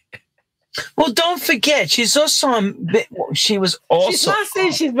 Well, don't forget, she's also she's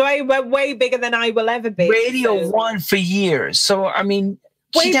massive. She's way, way bigger than I will ever be. Radio 1 for years. So, I mean,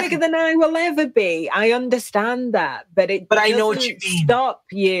 way bigger than I will ever be. I understand that, but I know what you mean. Stop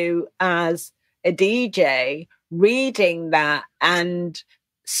you as a DJ reading that and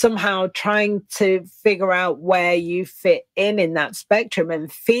somehow trying to figure out where you fit in that spectrum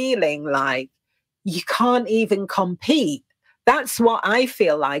and feeling like you can't even compete. That's what I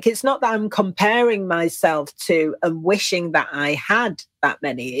feel like. It's not that I'm comparing myself to and wishing that I had that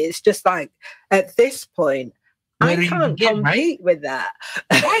many. It's just like at this point, I can't compete with that.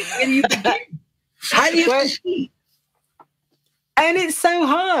 How do you begin? How do you compete? And it's so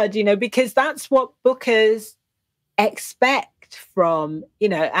hard, because that's what bookers expect from,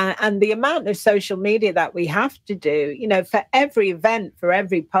 and the amount of social media that we have to do, for every event, for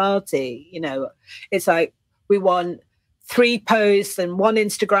every party, it's like we want 3 posts and 1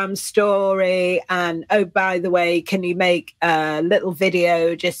 Instagram story. And, oh, by the way, can you make a little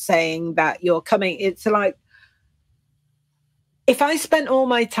video just saying that you're coming? It's like, if I spent all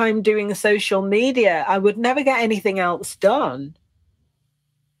my time doing social media, I would never get anything else done.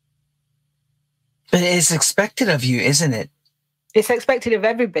 But it's expected of you, isn't it? It's expected of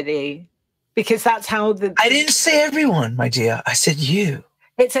everybody because that's how I didn't say everyone, my dear. I said you.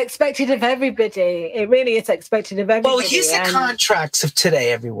 It's expected of everybody. It really is expected of everybody. Well, here's the contracts of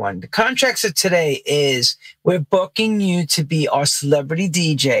today, everyone. The contracts of today is we're booking you to be our celebrity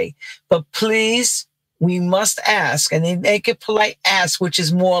DJ. But please, we must ask, and they make it polite ask, which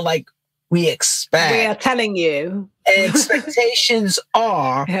is more like we expect. We are telling you. And expectations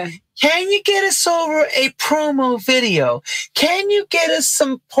are, can you get us over a promo video? Can you get us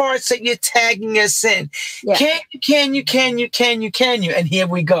some parts that you're tagging us in? Yeah. Can you? And here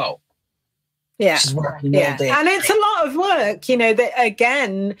we go. Yeah. And it's a lot of work, that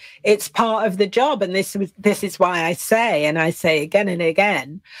again, it's part of the job. And this is why I say again and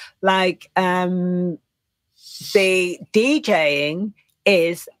again, like the DJing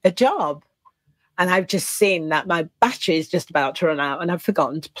is a job. And I've just seen that my battery is just about to run out and I've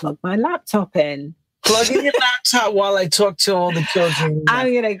forgotten to plug my laptop in. Plug in your laptop while I talk to all the children.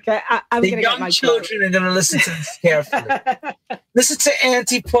 The young children are going to listen to this carefully. Listen to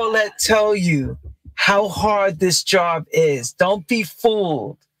Auntie Paulette tell you how hard this job is. Don't be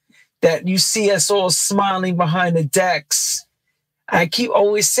fooled that you see us all smiling behind the decks. I keep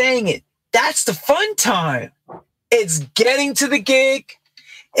always saying it. That's the fun time. It's getting to the gig.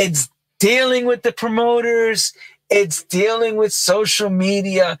 It's dealing with the promoters. It's dealing with social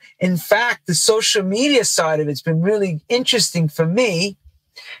media. In fact, the social media side of it's been really interesting for me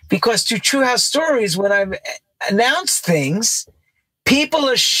because through True House Stories, when I've announced things, people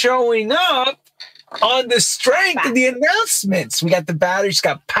are showing up on the strength of the announcements. We got the batteries,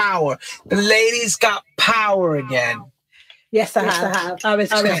 got power. The ladies got power again. Yes, I have. I was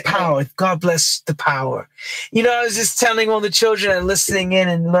power. God bless the power. I was just telling all the children and listening in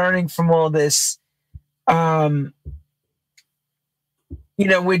and learning from all this.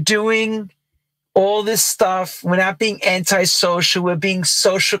 We're doing all this stuff. We're not being antisocial. We're being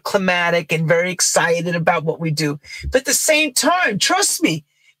social climatic and very excited about what we do. But at the same time, trust me,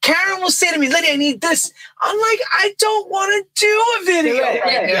 Karen will say to me, Lenny, I need this. I'm like, I don't want to do a video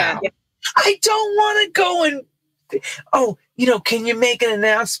right now. I don't want to go and, can you make an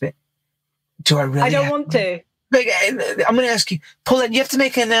announcement? Do I really? I don't want to. I'm going to ask you, Paulette, you have to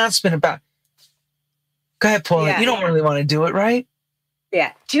make an announcement about. Go ahead, Paulette. You don't really want to do it, right?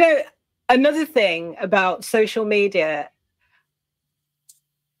 Yeah. Do you know another thing about social media?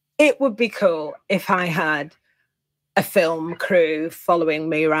 It would be cool if I had a film crew following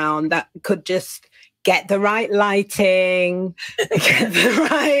me around that could just get the right lighting, get the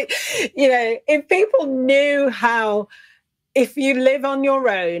right, if people knew how, if you live on your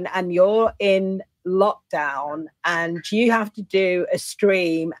own and you're in lockdown and you have to do a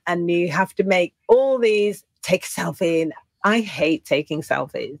stream and you have to make all these, take a selfie. And I hate taking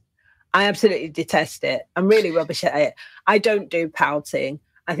selfies. I absolutely detest it. I'm really rubbish at it. I don't do pouting.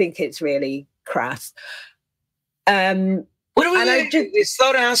 I think it's really crass. What do we do?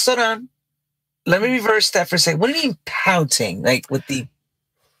 Slow down. Let me reverse that for a second. What do you mean pouting? Like with the...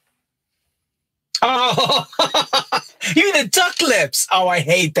 Oh, you mean the duck lips? Oh, I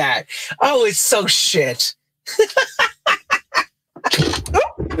hate that. Oh, it's so shit.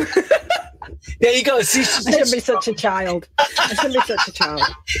 There you go. See, I shouldn't be such a child.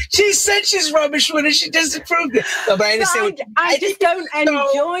 She said she's rubbish when she disapproved it. No, but I understand. I just don't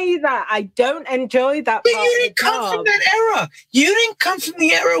enjoy that. I don't enjoy that. But you didn't come from that era. You didn't come from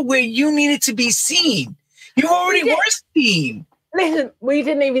the era where you needed to be seen. You already were seen. Listen, we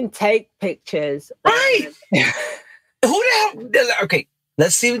didn't even take pictures. Right. Who the hell? Okay,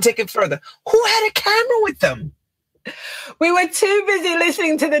 let's even take it further. Who had a camera with them? We were too busy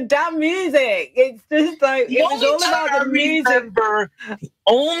listening to the damn music. It's just like, it was all about the music. The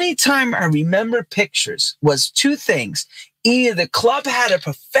only time I remember pictures was two things. Either the club had a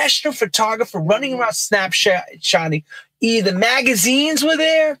professional photographer running around snapshotting, either magazines were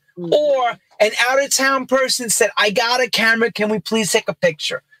there, or an out-of-town person said, I got a camera, can we please take a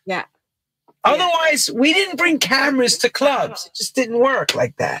picture? Yeah. Otherwise, we didn't bring cameras to clubs. It just didn't work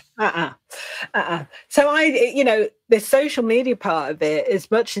like that. So the social media part of it, as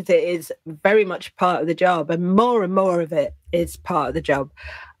much as it is very much part of the job, and more of it is part of the job,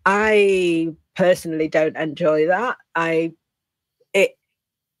 I personally don't enjoy that.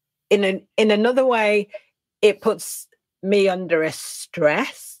 In another way, it puts me under a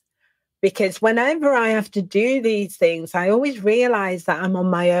stress, because whenever I have to do these things, I always realize that I'm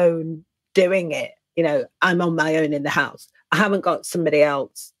on my own doing it. I'm on my own in the house. I haven't got somebody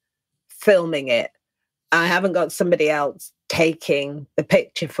else filming it. I haven't got somebody else taking the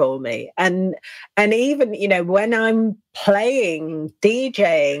picture for me. And even, when I'm playing,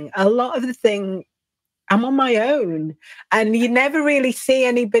 DJing, a lot of the thing, I'm on my own, and you never really see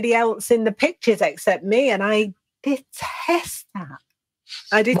anybody else in the pictures except me. And I detest that.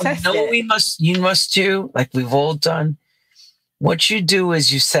 I detest it. What you must do, like we've all done. What you do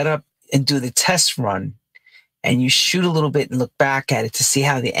is you set up and do the test run, and you shoot a little bit and look back at it to see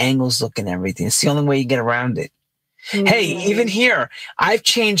how the angles look and everything. It's the only way you get around it. Mm-hmm. Hey, even here, I've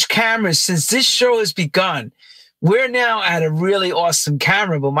changed cameras since this show has begun. We're now at a really awesome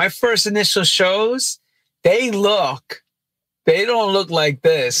camera, but my first initial shows, they don't look like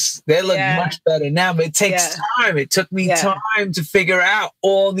this. They look much better now, but it takes time. It took me time to figure out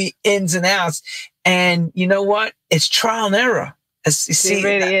all the ins and outs. And you know what? It's trial and error. It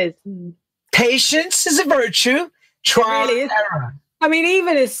really is. Patience is a virtue. Trial and error. I mean,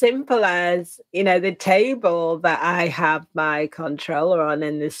 even as simple as, the table that I have my controller on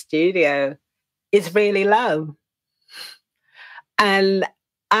in the studio is really low. And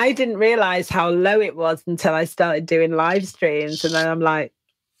I didn't realize how low it was until I started doing live streams. And then I'm like,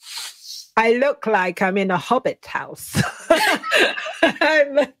 I look like I'm in a hobbit house.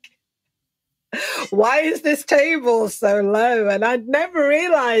 I'm like, why is this table so low? And I'd never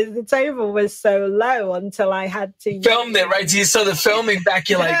realized the table was so low until I had to film it, right? So you saw the filming back,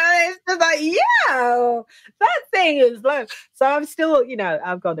 you're like, it's just like, that thing is low. So I'm still,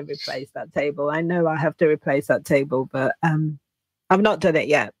 I've got to replace that table. I know I have to replace that table, but I've not done it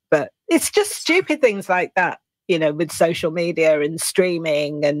yet. But it's just stupid things like that, with social media and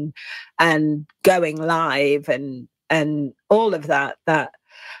streaming and going live and all of that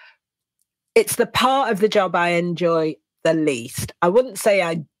it's the part of the job I enjoy the least. I wouldn't say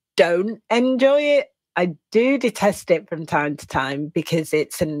I don't enjoy it. I do detest it from time to time, because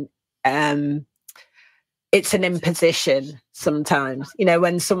it's an imposition sometimes.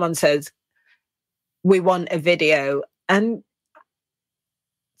 When someone says, we want a video, and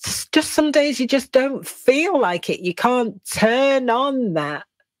just some days you just don't feel like it. You can't turn on that.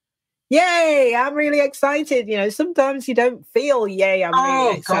 Yay, I'm really excited. Sometimes you don't feel, yay, I'm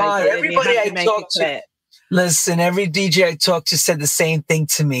really excited. Oh, God, everybody I talk to, listen, every DJ I talk to said the same thing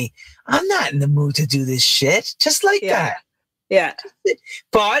to me. I'm not in the mood to do this shit. Just like that. Yeah.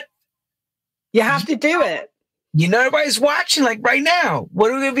 But you have to do it. Everybody's watching, like right now.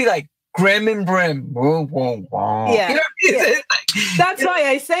 What are we going to be like? Grim and brim. Whoa, whoa, whoa. Yeah. That's why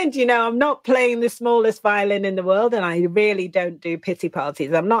I said, I'm not playing the smallest violin in the world, and I really don't do pity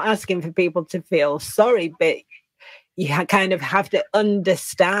parties. I'm not asking for people to feel sorry, but you kind of have to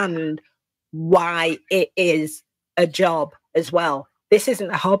understand why it is a job as well. This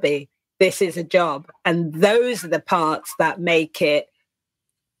isn't a hobby. This is a job. And those are the parts that make it,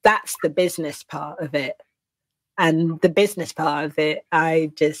 that's the business part of it. And the business part of it,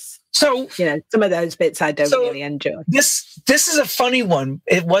 some of those bits I don't really enjoy. This is a funny one.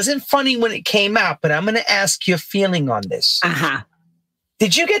 It wasn't funny when it came out, but I'm going to ask your feeling on this.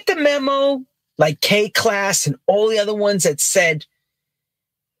 Did you get the memo, like K-Class and all the other ones that said,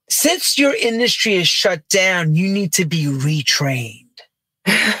 since your industry is shut down, you need to be retrained?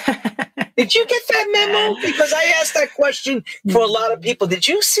 Did you get that memo? Because I asked that question for a lot of people. Did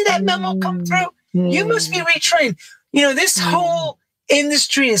you see that memo come through? You must be retrained. This whole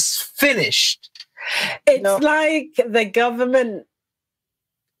industry is finished. It's like the government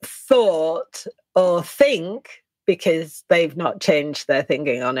thought or think, because they've not changed their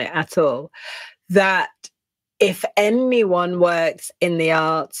thinking on it at all, that if anyone works in the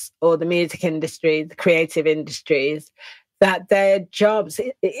arts or the music industry, the creative industries, that their jobs,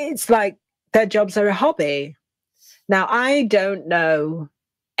 it's like their jobs are a hobby. Now, I don't know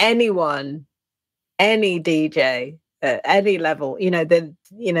anyone any DJ at any level,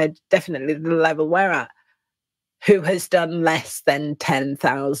 definitely the level we're at, who has done less than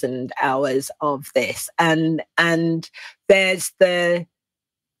 10,000 hours of this. And there's there's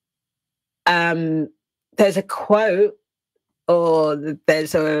a quote, or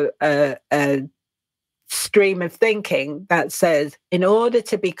there's a stream of thinking that says, in order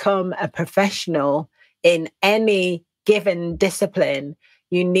to become a professional in any given discipline,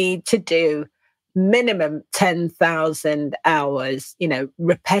 you need to do minimum 10,000 hours,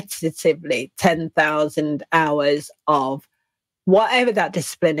 repetitively 10,000 hours of whatever that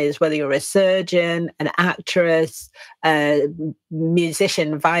discipline is, whether you're a surgeon, an actress, a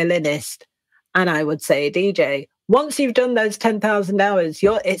musician, violinist, and I would say a DJ. Once you've done those 10,000 hours,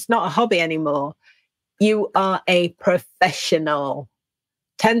 it's not a hobby anymore. You are a professional.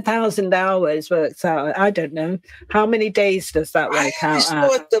 10,000 hours works out, I don't know. How many days does that work out? I just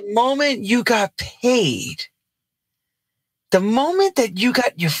thought the moment you got paid, the moment that you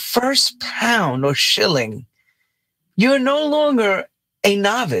got your first pound or shilling, you're no longer a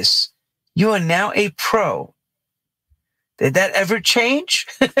novice. You are now a pro. Did that ever change?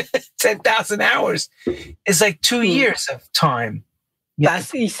 10,000 hours is like 2 years of time.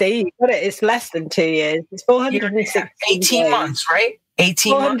 That's, you see, it's less than 2 years. It's 416 18 days. months, right?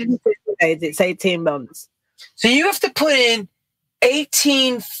 18 months. Days, it's 18 months. So you have to put in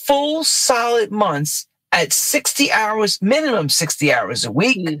 18 full solid months at 60 hours, minimum 60 hours a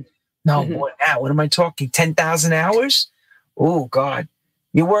week. No, more than that. What am I talking? 10,000 hours? Oh, God.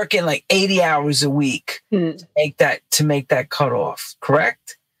 You're working like 80 hours a week to make that cutoff,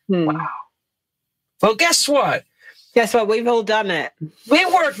 correct? Wow. Well, guess what? Guess what? We've all done it. We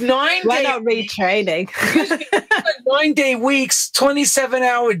work 9 days. Why not retraining? 9-day weeks,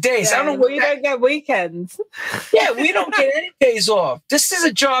 27-hour days. Yeah, I don't know. We don't get weekends. Yeah, we don't get any days off. This is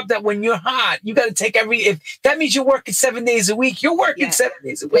a job that when you're hot, you got to take if that means you're working 7 days a week, you're working 7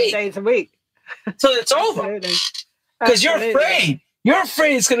 days a week. 7 days a week. So it's over. Because you're afraid. You're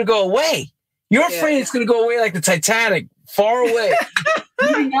afraid it's going to go away. You're afraid it's going to go away like the Titanic, far away.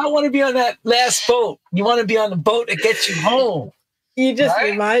 You do not want to be on that last boat. You want to be on the boat that gets you home. You just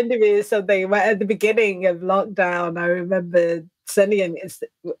reminded me of something. At the beginning of lockdown, I remember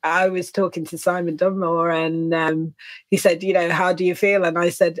I was talking to Simon Dunmore, and he said, how do you feel? And I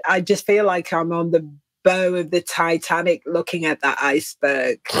said, I just feel like I'm on the bow of the Titanic looking at that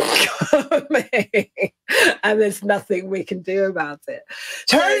iceberg. And there's nothing we can do about it.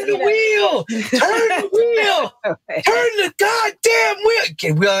 Turn the wheel! Turn the wheel! Turn the goddamn wheel!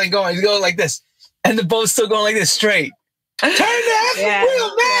 Okay, wheel ain't going. It's going like this. And the boat's still going like this, straight. Turn the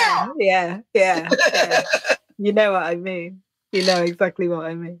wheel now! Yeah. You know what I mean. You know exactly what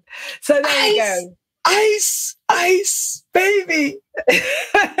I mean. So there you go. Ice, baby.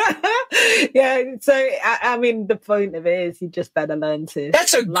 Yeah. So I mean, the point of it is, you just better learn to.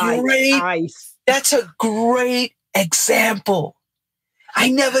 That's a great example. I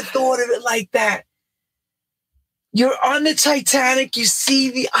never thought of it like that. You're on the Titanic. You see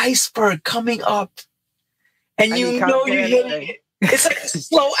the iceberg coming up, and you know you're hitting it. It's like a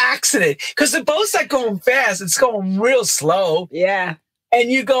slow accident because the boat's not going fast. It's going real slow. Yeah. And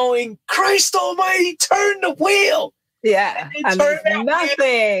you're going, Christ almighty, turn the wheel. Yeah. And there's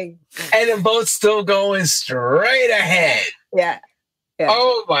nothing. And the boat's still going straight ahead. Yeah.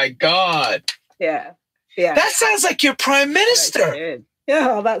 Oh, my God. Yeah. That sounds like your prime minister. Yeah,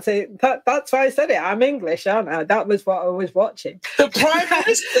 well, that's it. That's why I said it. I'm English, aren't I? That was what I was watching. The prime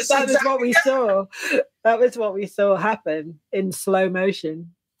minister. That was what we saw. That was what we saw happen in slow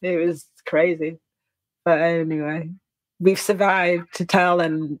motion. It was crazy. But anyway, we've survived to tell,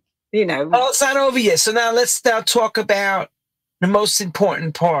 and Oh, it's not over yet. So let's talk about the most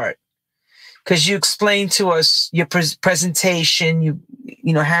important part, because you explained to us your presentation.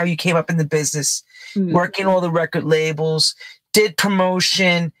 You know how you came up in the business, working all the record labels, did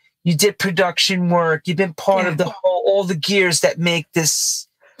promotion, you did production work. You've been part of all the gears that make this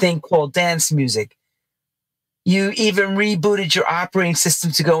thing called dance music. You even rebooted your operating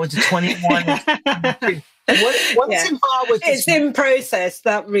system to go into 21. What's involved with this? It's in process,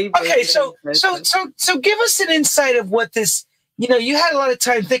 that reboot. Okay, so give us an insight of what this, you had a lot of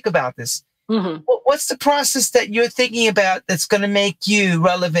time to think about this. Mm-hmm. What's the process that you're thinking about that's going to make you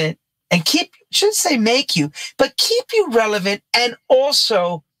relevant and shouldn't say make you, but keep you relevant, and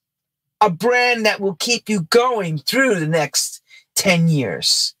also a brand that will keep you going through the next 10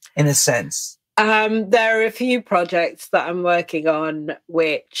 years, in a sense? There are a few projects that I'm working on,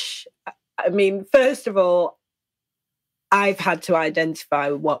 which, I mean, first of all, I've had to identify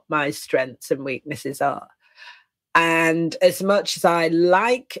what my strengths and weaknesses are. And as much as I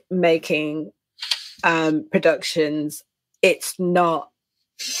like making productions, it's not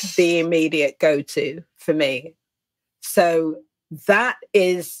the immediate go-to for me. So that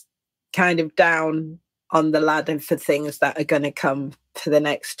is kind of down on the ladder for things that are going to come for the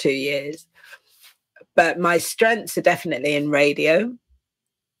next 2 years. But my strengths are definitely in radio.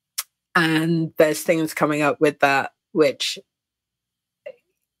 And there's things coming up with that, which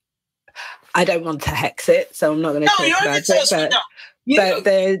I don't want to hex it, so I'm not going to talk about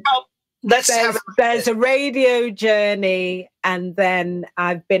it. But there's a radio journey, and then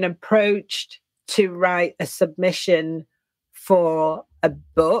I've been approached to write a submission for a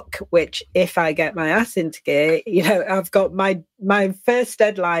book, which if I get my ass into gear, you know, I've got my first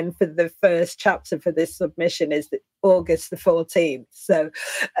deadline for the first chapter for this submission is August the 14th. So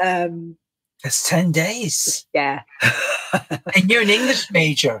that's 10 days. Yeah. And you're an English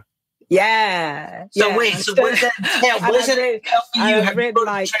major. Yeah. So yeah. wait, so what does that entail? What does it entail for you? I've written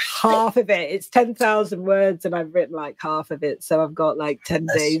like half of it. It's 10,000 words and I've written like half of it. So I've got like 10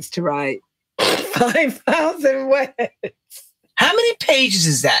 days to write 5,000 words. How many pages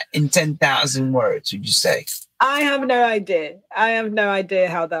is that in 10,000 words, would you say? I have no idea. I have no idea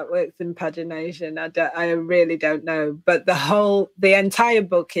how that works in pagination. I really don't know. But the entire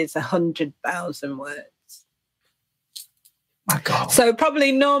book is 100,000 words. My God. So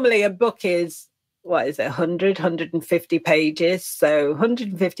probably normally a book is, 100, 150 pages. So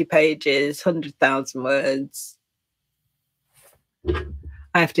 150 pages, 100,000 words.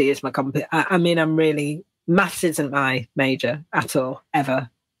 I have to use my computer. I mean, I'm really... Maths isn't my major at all,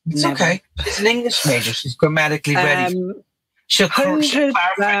 ever. It's Never. okay. It's an English major. She's grammatically ready. She'll 100,000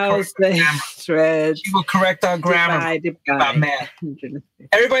 words. She will correct our grammar about math.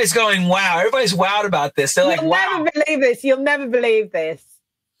 Everybody's going, wow. Everybody's wowed about this. They're like, wow. You'll never believe this. You'll never believe this.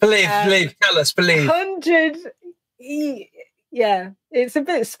 Believe. Tell us, believe. 100, yeah. It's a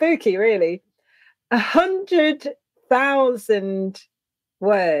bit spooky, really. 100,000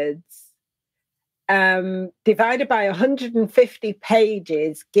 words divided by 150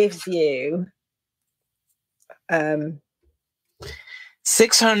 pages gives you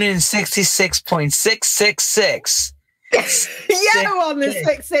 666.666. Yeah, on the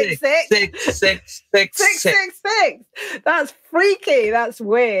 666. 666. That's freaky. That's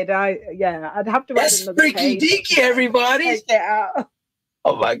weird. I'd have to That's another freaky page. deaky, everybody. Take it out.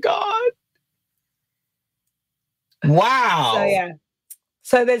 Oh my God. Wow. So yeah.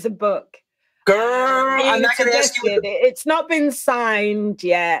 So there's a book. Girl, I'm not going to ask you. It's not been signed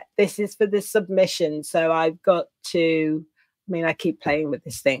yet. This is for the submission. So I've got to, I keep playing with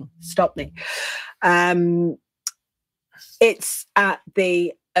this thing. Stop me. It's at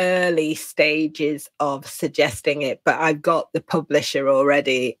the early stages of suggesting it, but I've got the publisher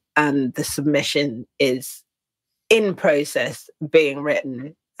already and the submission is in process being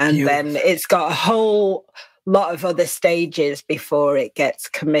written. And then it's got a whole lot of other stages before it gets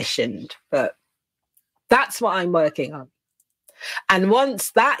commissioned, but that's what I'm working on. And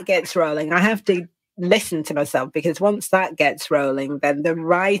once that gets rolling, I have to listen to myself, because once that gets rolling, then the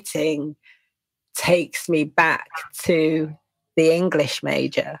writing takes me back to the English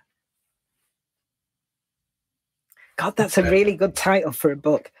major. God, that's a really good title for a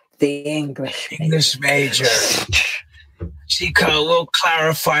book. The English major. Chico will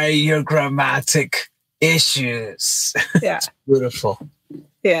clarify your grammatic issues. Yeah. It's beautiful.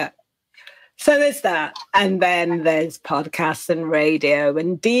 Yeah. So there's that. And then there's podcasts and radio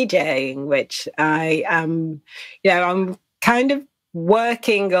and DJing, which I am, I'm kind of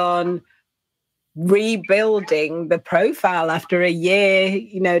working on rebuilding the profile after a year,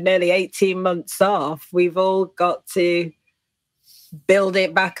 nearly 18 months off. We've all got to build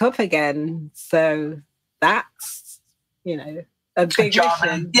it back up again. So that's, a big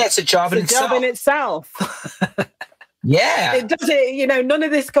mission. Yeah, it's a job in itself. Yeah. It doesn't, none of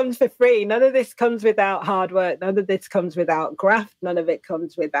this comes for free. None of this comes without hard work. None of this comes without graft. None of it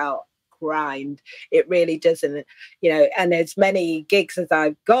comes without grind. It really doesn't, and as many gigs as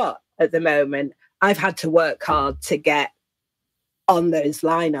I've got at the moment, I've had to work hard to get on those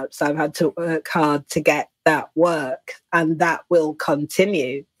lineups. I've had to work hard to get that work, and that will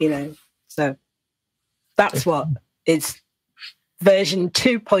continue, So that's what is version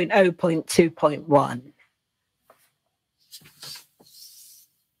 2.0.2.1.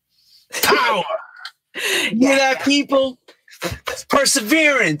 Power. You know, people,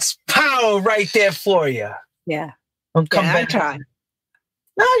 perseverance, power right there for you. Yeah. I'm trying.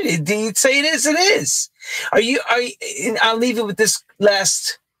 No, you'd say it is. It is. I'll leave it with this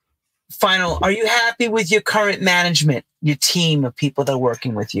last final. Are you happy with your current management, your team of people that are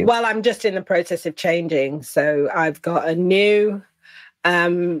working with you? Well, I'm just in the process of changing. So I've got a new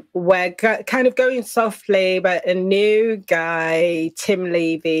we're kind of going softly, but a new guy, Tim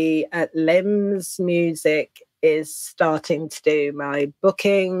Levy at Limbs Music, is starting to do my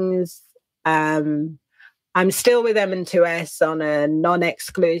bookings. I'm still with M&2S on a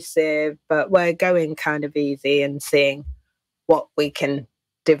non-exclusive, but we're going kind of easy and seeing what we can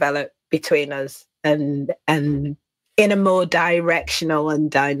develop between us and in a more directional and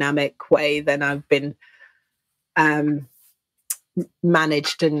dynamic way than I've been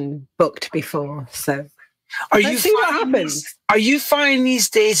managed and booked before. So let's see what happens. Are you finding these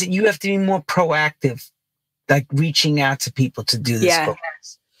days that you have to be more proactive, like reaching out to people to do this book?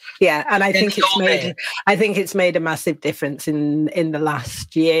 Yeah, and I think it's made a massive difference in the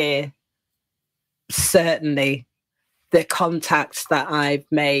last year. Certainly, the contacts that I've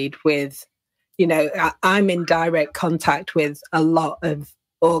made with, I'm in direct contact with a lot of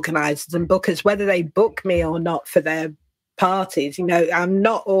organisers and bookers, whether they book me or not for their parties. I'm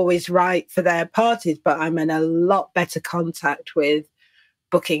not always right for their parties, but I'm in a lot better contact with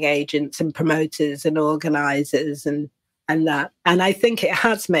booking agents and promoters and organisers and that. And I think it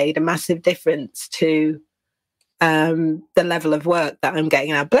has made a massive difference to the level of work that I'm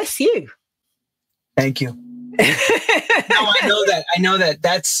getting now. Bless you. Thank you. No, I know that.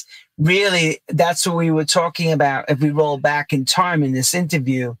 That's what we were talking about if we roll back in time in this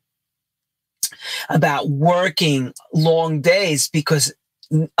interview about working long days, because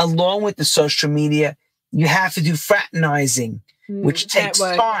along with the social media, you have to do fraternizing, which takes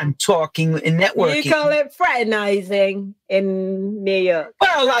time, talking and networking. You call it fraternizing in New York.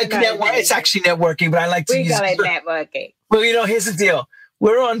 Well, it's actually networking, but I like to use it. We call it networking. Well, here's the deal.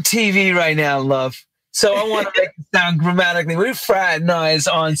 We're on TV right now, love. So I want to make it sound grammatically. We fraternize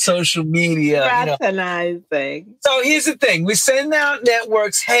on social media. Fraternizing. So here's the thing. We send out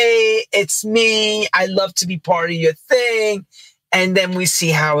networks. Hey, it's me. I love to be part of your thing. And then we see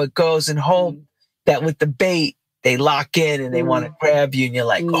how it goes and hope that with the bait, they lock in and they want to grab you. And you're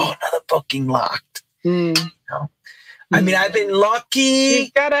like, oh, another booking locked. I mean, I've been lucky.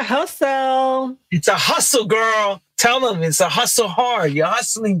 You gotta hustle. It's a hustle, girl. Tell them it's a hustle hard. You're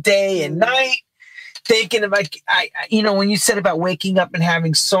hustling day and night. Thinking about, when you said about waking up and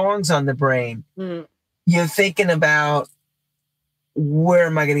having songs on the brain, you're thinking about where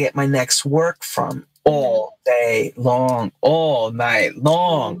am I going to get my next work from all day long, all night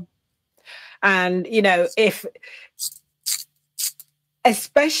long. And,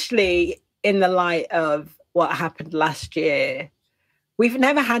 especially in the light of what happened last year, we've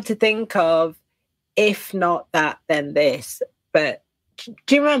never had to think of, if not that, then this. But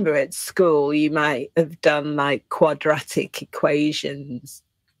do you remember at school you might have done like quadratic equations?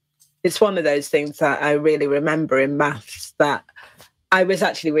 It's one of those things that I really remember in maths that I was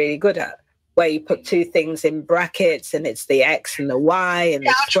actually really good at, where you put two things in brackets and it's the x and the y and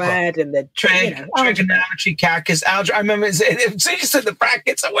the squared and the trigonometry, calculus, algebra. I remember so you said the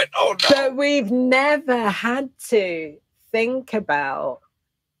brackets. I went, oh no. But we've never had to think about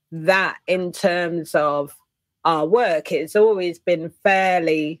that in terms of our work. It's always been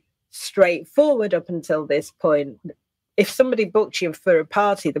fairly straightforward up until this point. If somebody booked you for a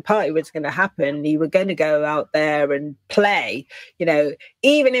party, the party was going to happen. You were going to go out there and play.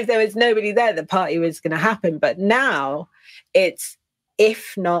 Even if there was nobody there, the party was going to happen. But now it's,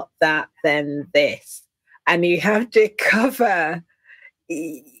 if not that, then this. And you have to cover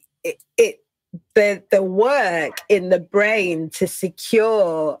the work in the brain to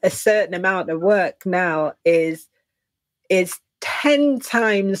secure a certain amount of work now is 10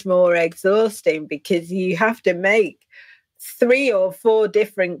 times more exhausting, because you have to make 3 or 4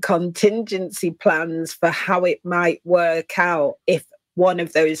 different contingency plans for how it might work out if one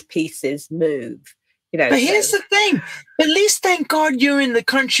of those pieces move. But here's the thing. At least thank God you're in the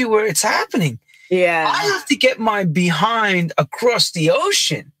country where it's happening. Yeah. I have to get my behind across the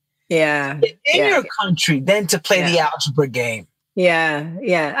ocean. Yeah. In your country, then to play the algebra game. Yeah.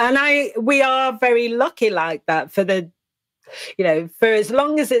 And we are very lucky like that for for as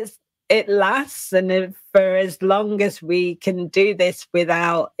long as it lasts, and for as long as we can do this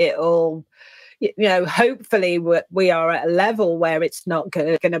without it all, hopefully we are at a level where it's not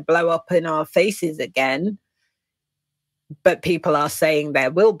going to blow up in our faces again. But people are saying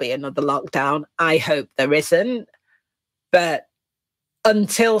there will be another lockdown. I hope there isn't. But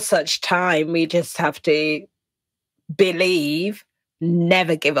until such time, we just have to believe,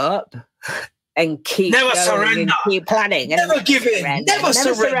 never give up, and keep never surrender, and keep planning, never give in, never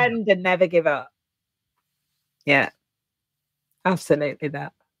surrender, never give up. Yeah, absolutely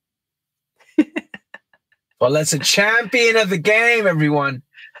that. Well, that's a champion of the game, everyone.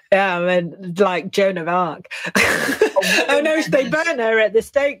 Yeah, I mean, like Joan of Arc. Oh no, they burnt her at the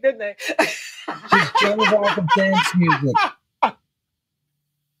stake, didn't they? She's Joan of Arc of dance music.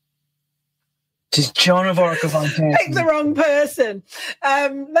 She's Joan of Arc of dance music. Pick the wrong person.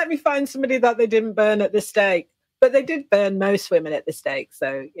 Let me find somebody that they didn't burn at the stake. But they did burn most women at the stake,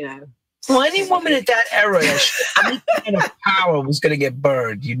 so, you know. Well, any woman at that era, any kind of power was going to get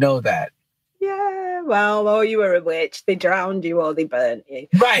burned. You know that. Yeah, well, or you were a witch. They drowned you or they burnt you.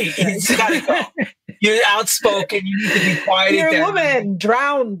 Right. You got to go. You're outspoken. You need to be quiet. You're a woman.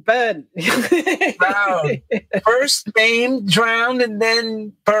 Drowned, burnt. Drowned. First named, drowned, and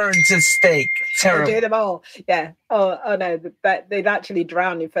then burned to stake. Terrible. Do them all. Yeah. Oh no. They'd actually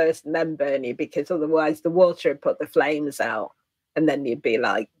drown you first and then burn you, because otherwise the water would put the flames out, and then you'd be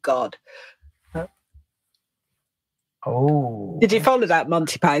like God. Oh. Did you follow that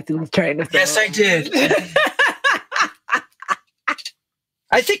Monty Python's train of thought? Yes, I did.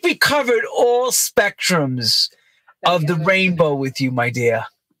 I think we covered all spectrums of the rainbow with you, my dear.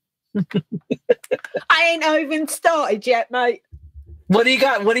 I ain't even started yet, mate. What do you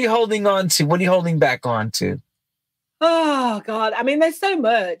got? What are you holding on to? What are you holding back on to? Oh, God. I mean, there's so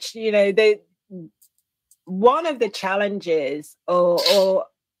much. You know, one of the challenges or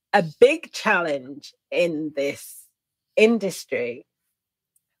a big challenge in this industry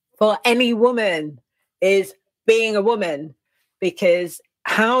for any woman is being a woman, because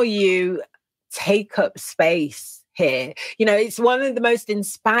how you take up space here, you know, it's one of the most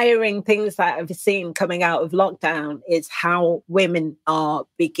inspiring things that I've seen coming out of lockdown is how women are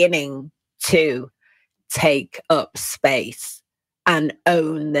beginning to take up space and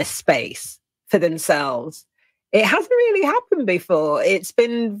own the space for themselves. It hasn't really happened before. It's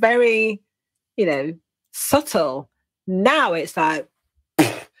been very, you know, subtle. Now it's like,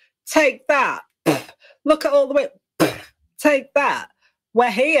 take that. Look at all the way. Take that.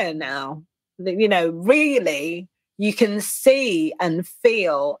 We're here now. You know, really, you can see and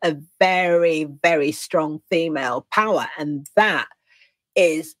feel a very, very strong female power. And that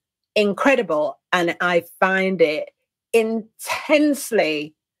is incredible. And I find it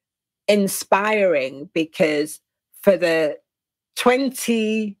intensely inspiring, because for the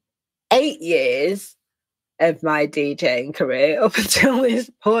 28 years of my DJing career up until this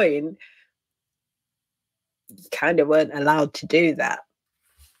point, you kind of weren't allowed to do that.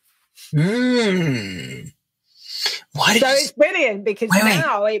 Why did it's brilliant, because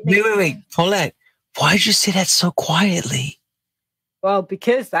now it means... Wait, Paulette, why did you say that so quietly? Well,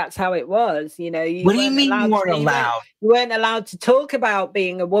 because that's how it was, you know. What do you mean you weren't allowed? You weren't allowed to talk about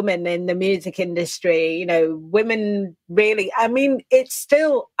being a woman in the music industry. You know, women really, I mean, it's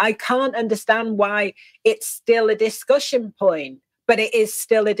still, I can't understand why it's still a discussion point, but it is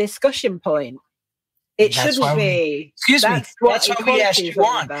still a discussion point. It shouldn't be. Excuse me. That's why we asked you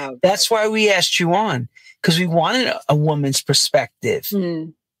on. That's why we asked you on, because we wanted a woman's perspective.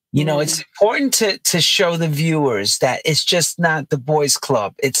 You know, it's important to show the viewers that it's just not the boys'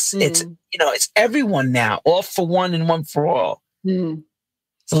 club. It's you know, it's everyone now, all for one and one for all. There's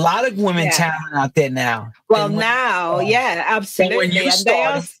a lot of women talent out there now. Well, now, yeah, absolutely. And they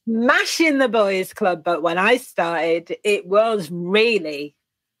are smashing the boys' club. But when I started, it was really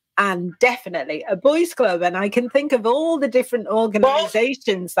and definitely a boys' club. And I can think of all the different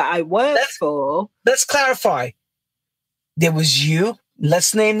organizations that I worked for. Let's clarify. There was you.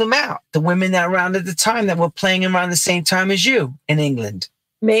 Let's name them out. The women that were around at the time that were playing around the same time as you in England.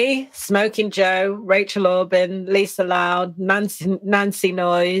 Me, Smoking Joe, Rachel Orban, Lisa Loud, Nancy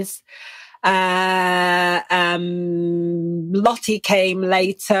Noyes. Lottie came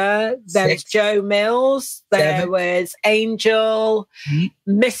later. There was Joe Mills. There was Angel,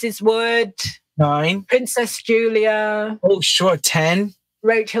 Mrs. Wood. 9. Princess Julia. Oh, sure. 10.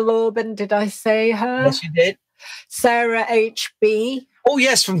 Rachel Orban, did I say her? Yes, you did. Sarah H.B. Oh,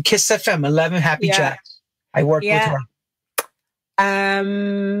 yes, from Kiss FM, 11 Happy Jack. I worked with her.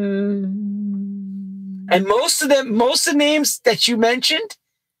 And most of the names that you mentioned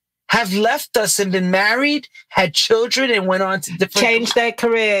have left us and been married, had children, and went on to different... Changed their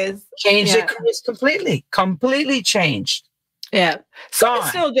careers. Changed their careers completely. Completely changed. Yeah. So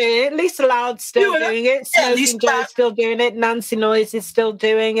still doing it. Lisa Loud's still doing it. Smoking Joe's still doing it. Nancy Noyes is still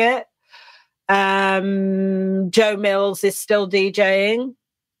doing it. Joe Mills is still DJing.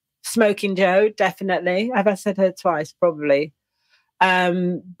 Smoking Joe, definitely. Have I said her twice? Probably.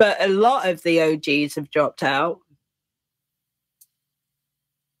 But a lot of the OGs have dropped out.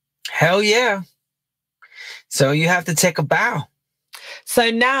 Hell yeah. So you have to take a bow. So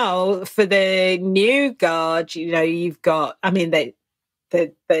now for the new guard, you know, you've got, I mean,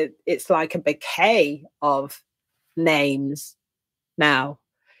 it's like a bouquet of names now.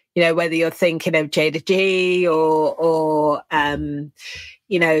 You know, whether you're thinking of Jada G or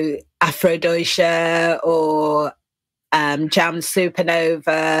you know, Afro Deutsche or Jam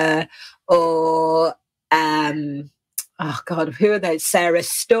Supernova or oh God, who are those? Sarah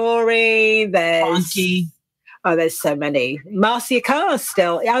Story. There's Funky. Oh, there's so many. Marcia Carr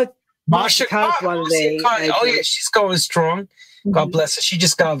still. Marcia Carr, one of the. Oh yeah, she's going strong. God bless her. She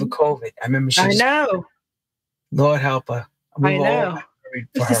just got over COVID. I remember. I know. Lord help her. I know.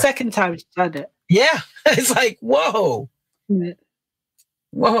 It's the second time she's done it. Yeah, it's like whoa,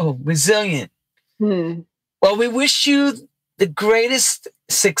 whoa, resilient. Well, we wish you the greatest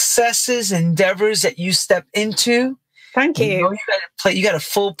successes, endeavors that you step into. Thank you. You got a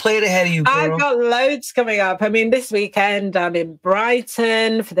full plate ahead of you, girl. I've got loads coming up. I mean, this weekend I'm in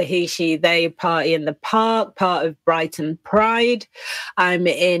Brighton for the He, She, They party in the park, part of Brighton Pride. I'm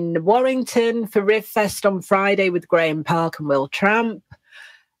in Warrington for Riv Fest on Friday with Graham Park and Will Tramp.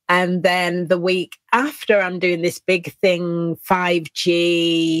 And then the week after, I'm doing this big thing,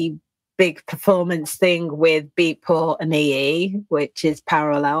 5G, big performance thing with Beatport and EE, which is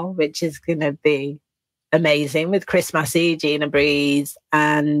parallel, which is going to be amazing, with Chris Massey, Gina Breeze,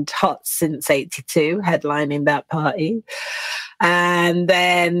 and Hot Since 82 headlining that party. And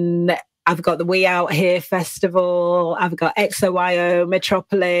then I've got the We Out Here Festival. I've got XOYO,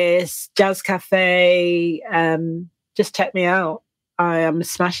 Metropolis, Jazz Cafe. Just check me out. I am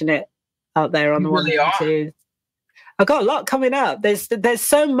smashing it out there on the one and two. I've got a lot coming up. There's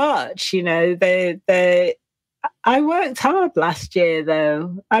so much, you know. I worked hard last year,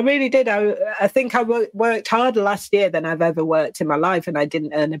 though. I really did. I think I worked harder last year than I've ever worked in my life, and I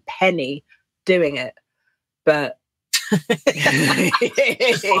didn't earn a penny doing it. But you're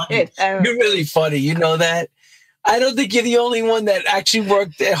really funny. You know that? I don't think you're the only one that actually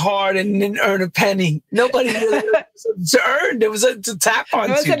worked hard and didn't earn a penny. Nobody really to earn. There was to tap on.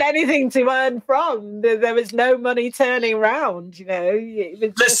 There wasn't anything to earn from. There was no money turning round. You know,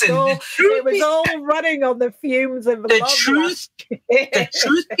 it was all running on the fumes of the truth. The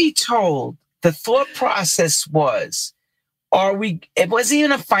truth be told, the thought process was, it wasn't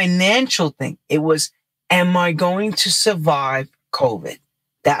even a financial thing. It was, am I going to survive COVID?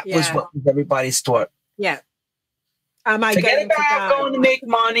 That was what everybody's thought. Yeah. Forget about going to make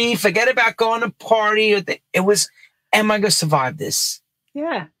money. Forget about going to party. It was, am I going to survive this?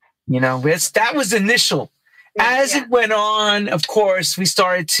 Yeah. You know, that was initial. As it went on, of course, we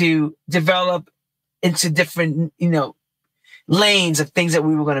started to develop into different, you know, lanes of things that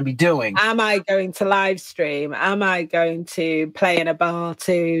we were going to be doing. Am I going to live stream? Am I going to play in a bar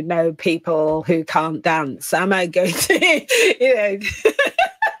to know people who can't dance? Am I going to, you know...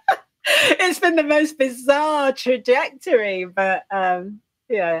 It's been the most bizarre trajectory, but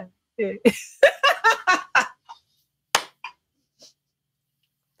yeah.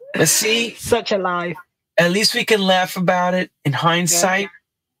 Let's see. Such a life. At least we can laugh about it in hindsight.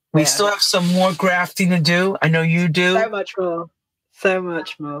 We still have some more grafting to do. I know you do. So much more. So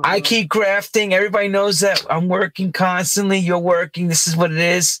much more. I keep grafting. Everybody knows that I'm working constantly. You're working. This is what it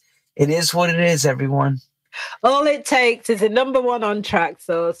is. It is what it is, everyone. All it takes is a #1 on track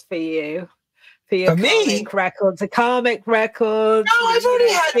source for you. For your karmic records, a karmic records. No, I've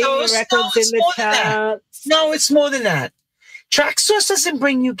already had those. Records in the charts. No, it's more than that. Traxsource doesn't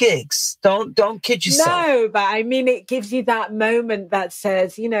bring you gigs. Don't kid yourself. No, but I mean, it gives you that moment that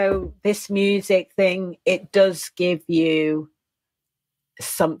says, you know, this music thing, it does give you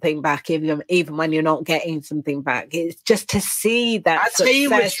something back, even when you're not getting something back. It's just to see that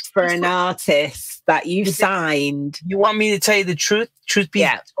success for an artist that you signed. You want me to tell you the truth? Truth be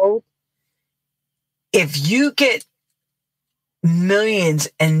told? If you get millions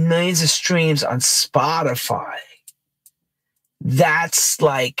and millions of streams on Spotify, that's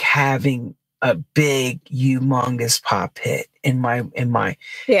like having a big, humongous pop hit in my.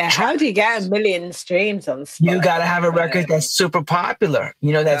 How do you get 1 million streams on Spotify? You got to have a record that's super popular.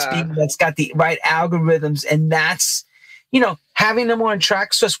 You know, that's got the right algorithms, and that's, you know, having them on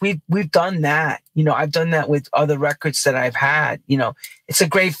Traxsource. We've done that. You know, I've done that with other records that I've had. You know, it's a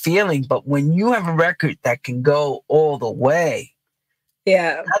great feeling. But when you have a record that can go all the way,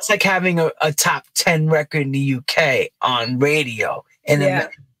 that's like having a top 10 record in the UK on radio, and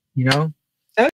you know.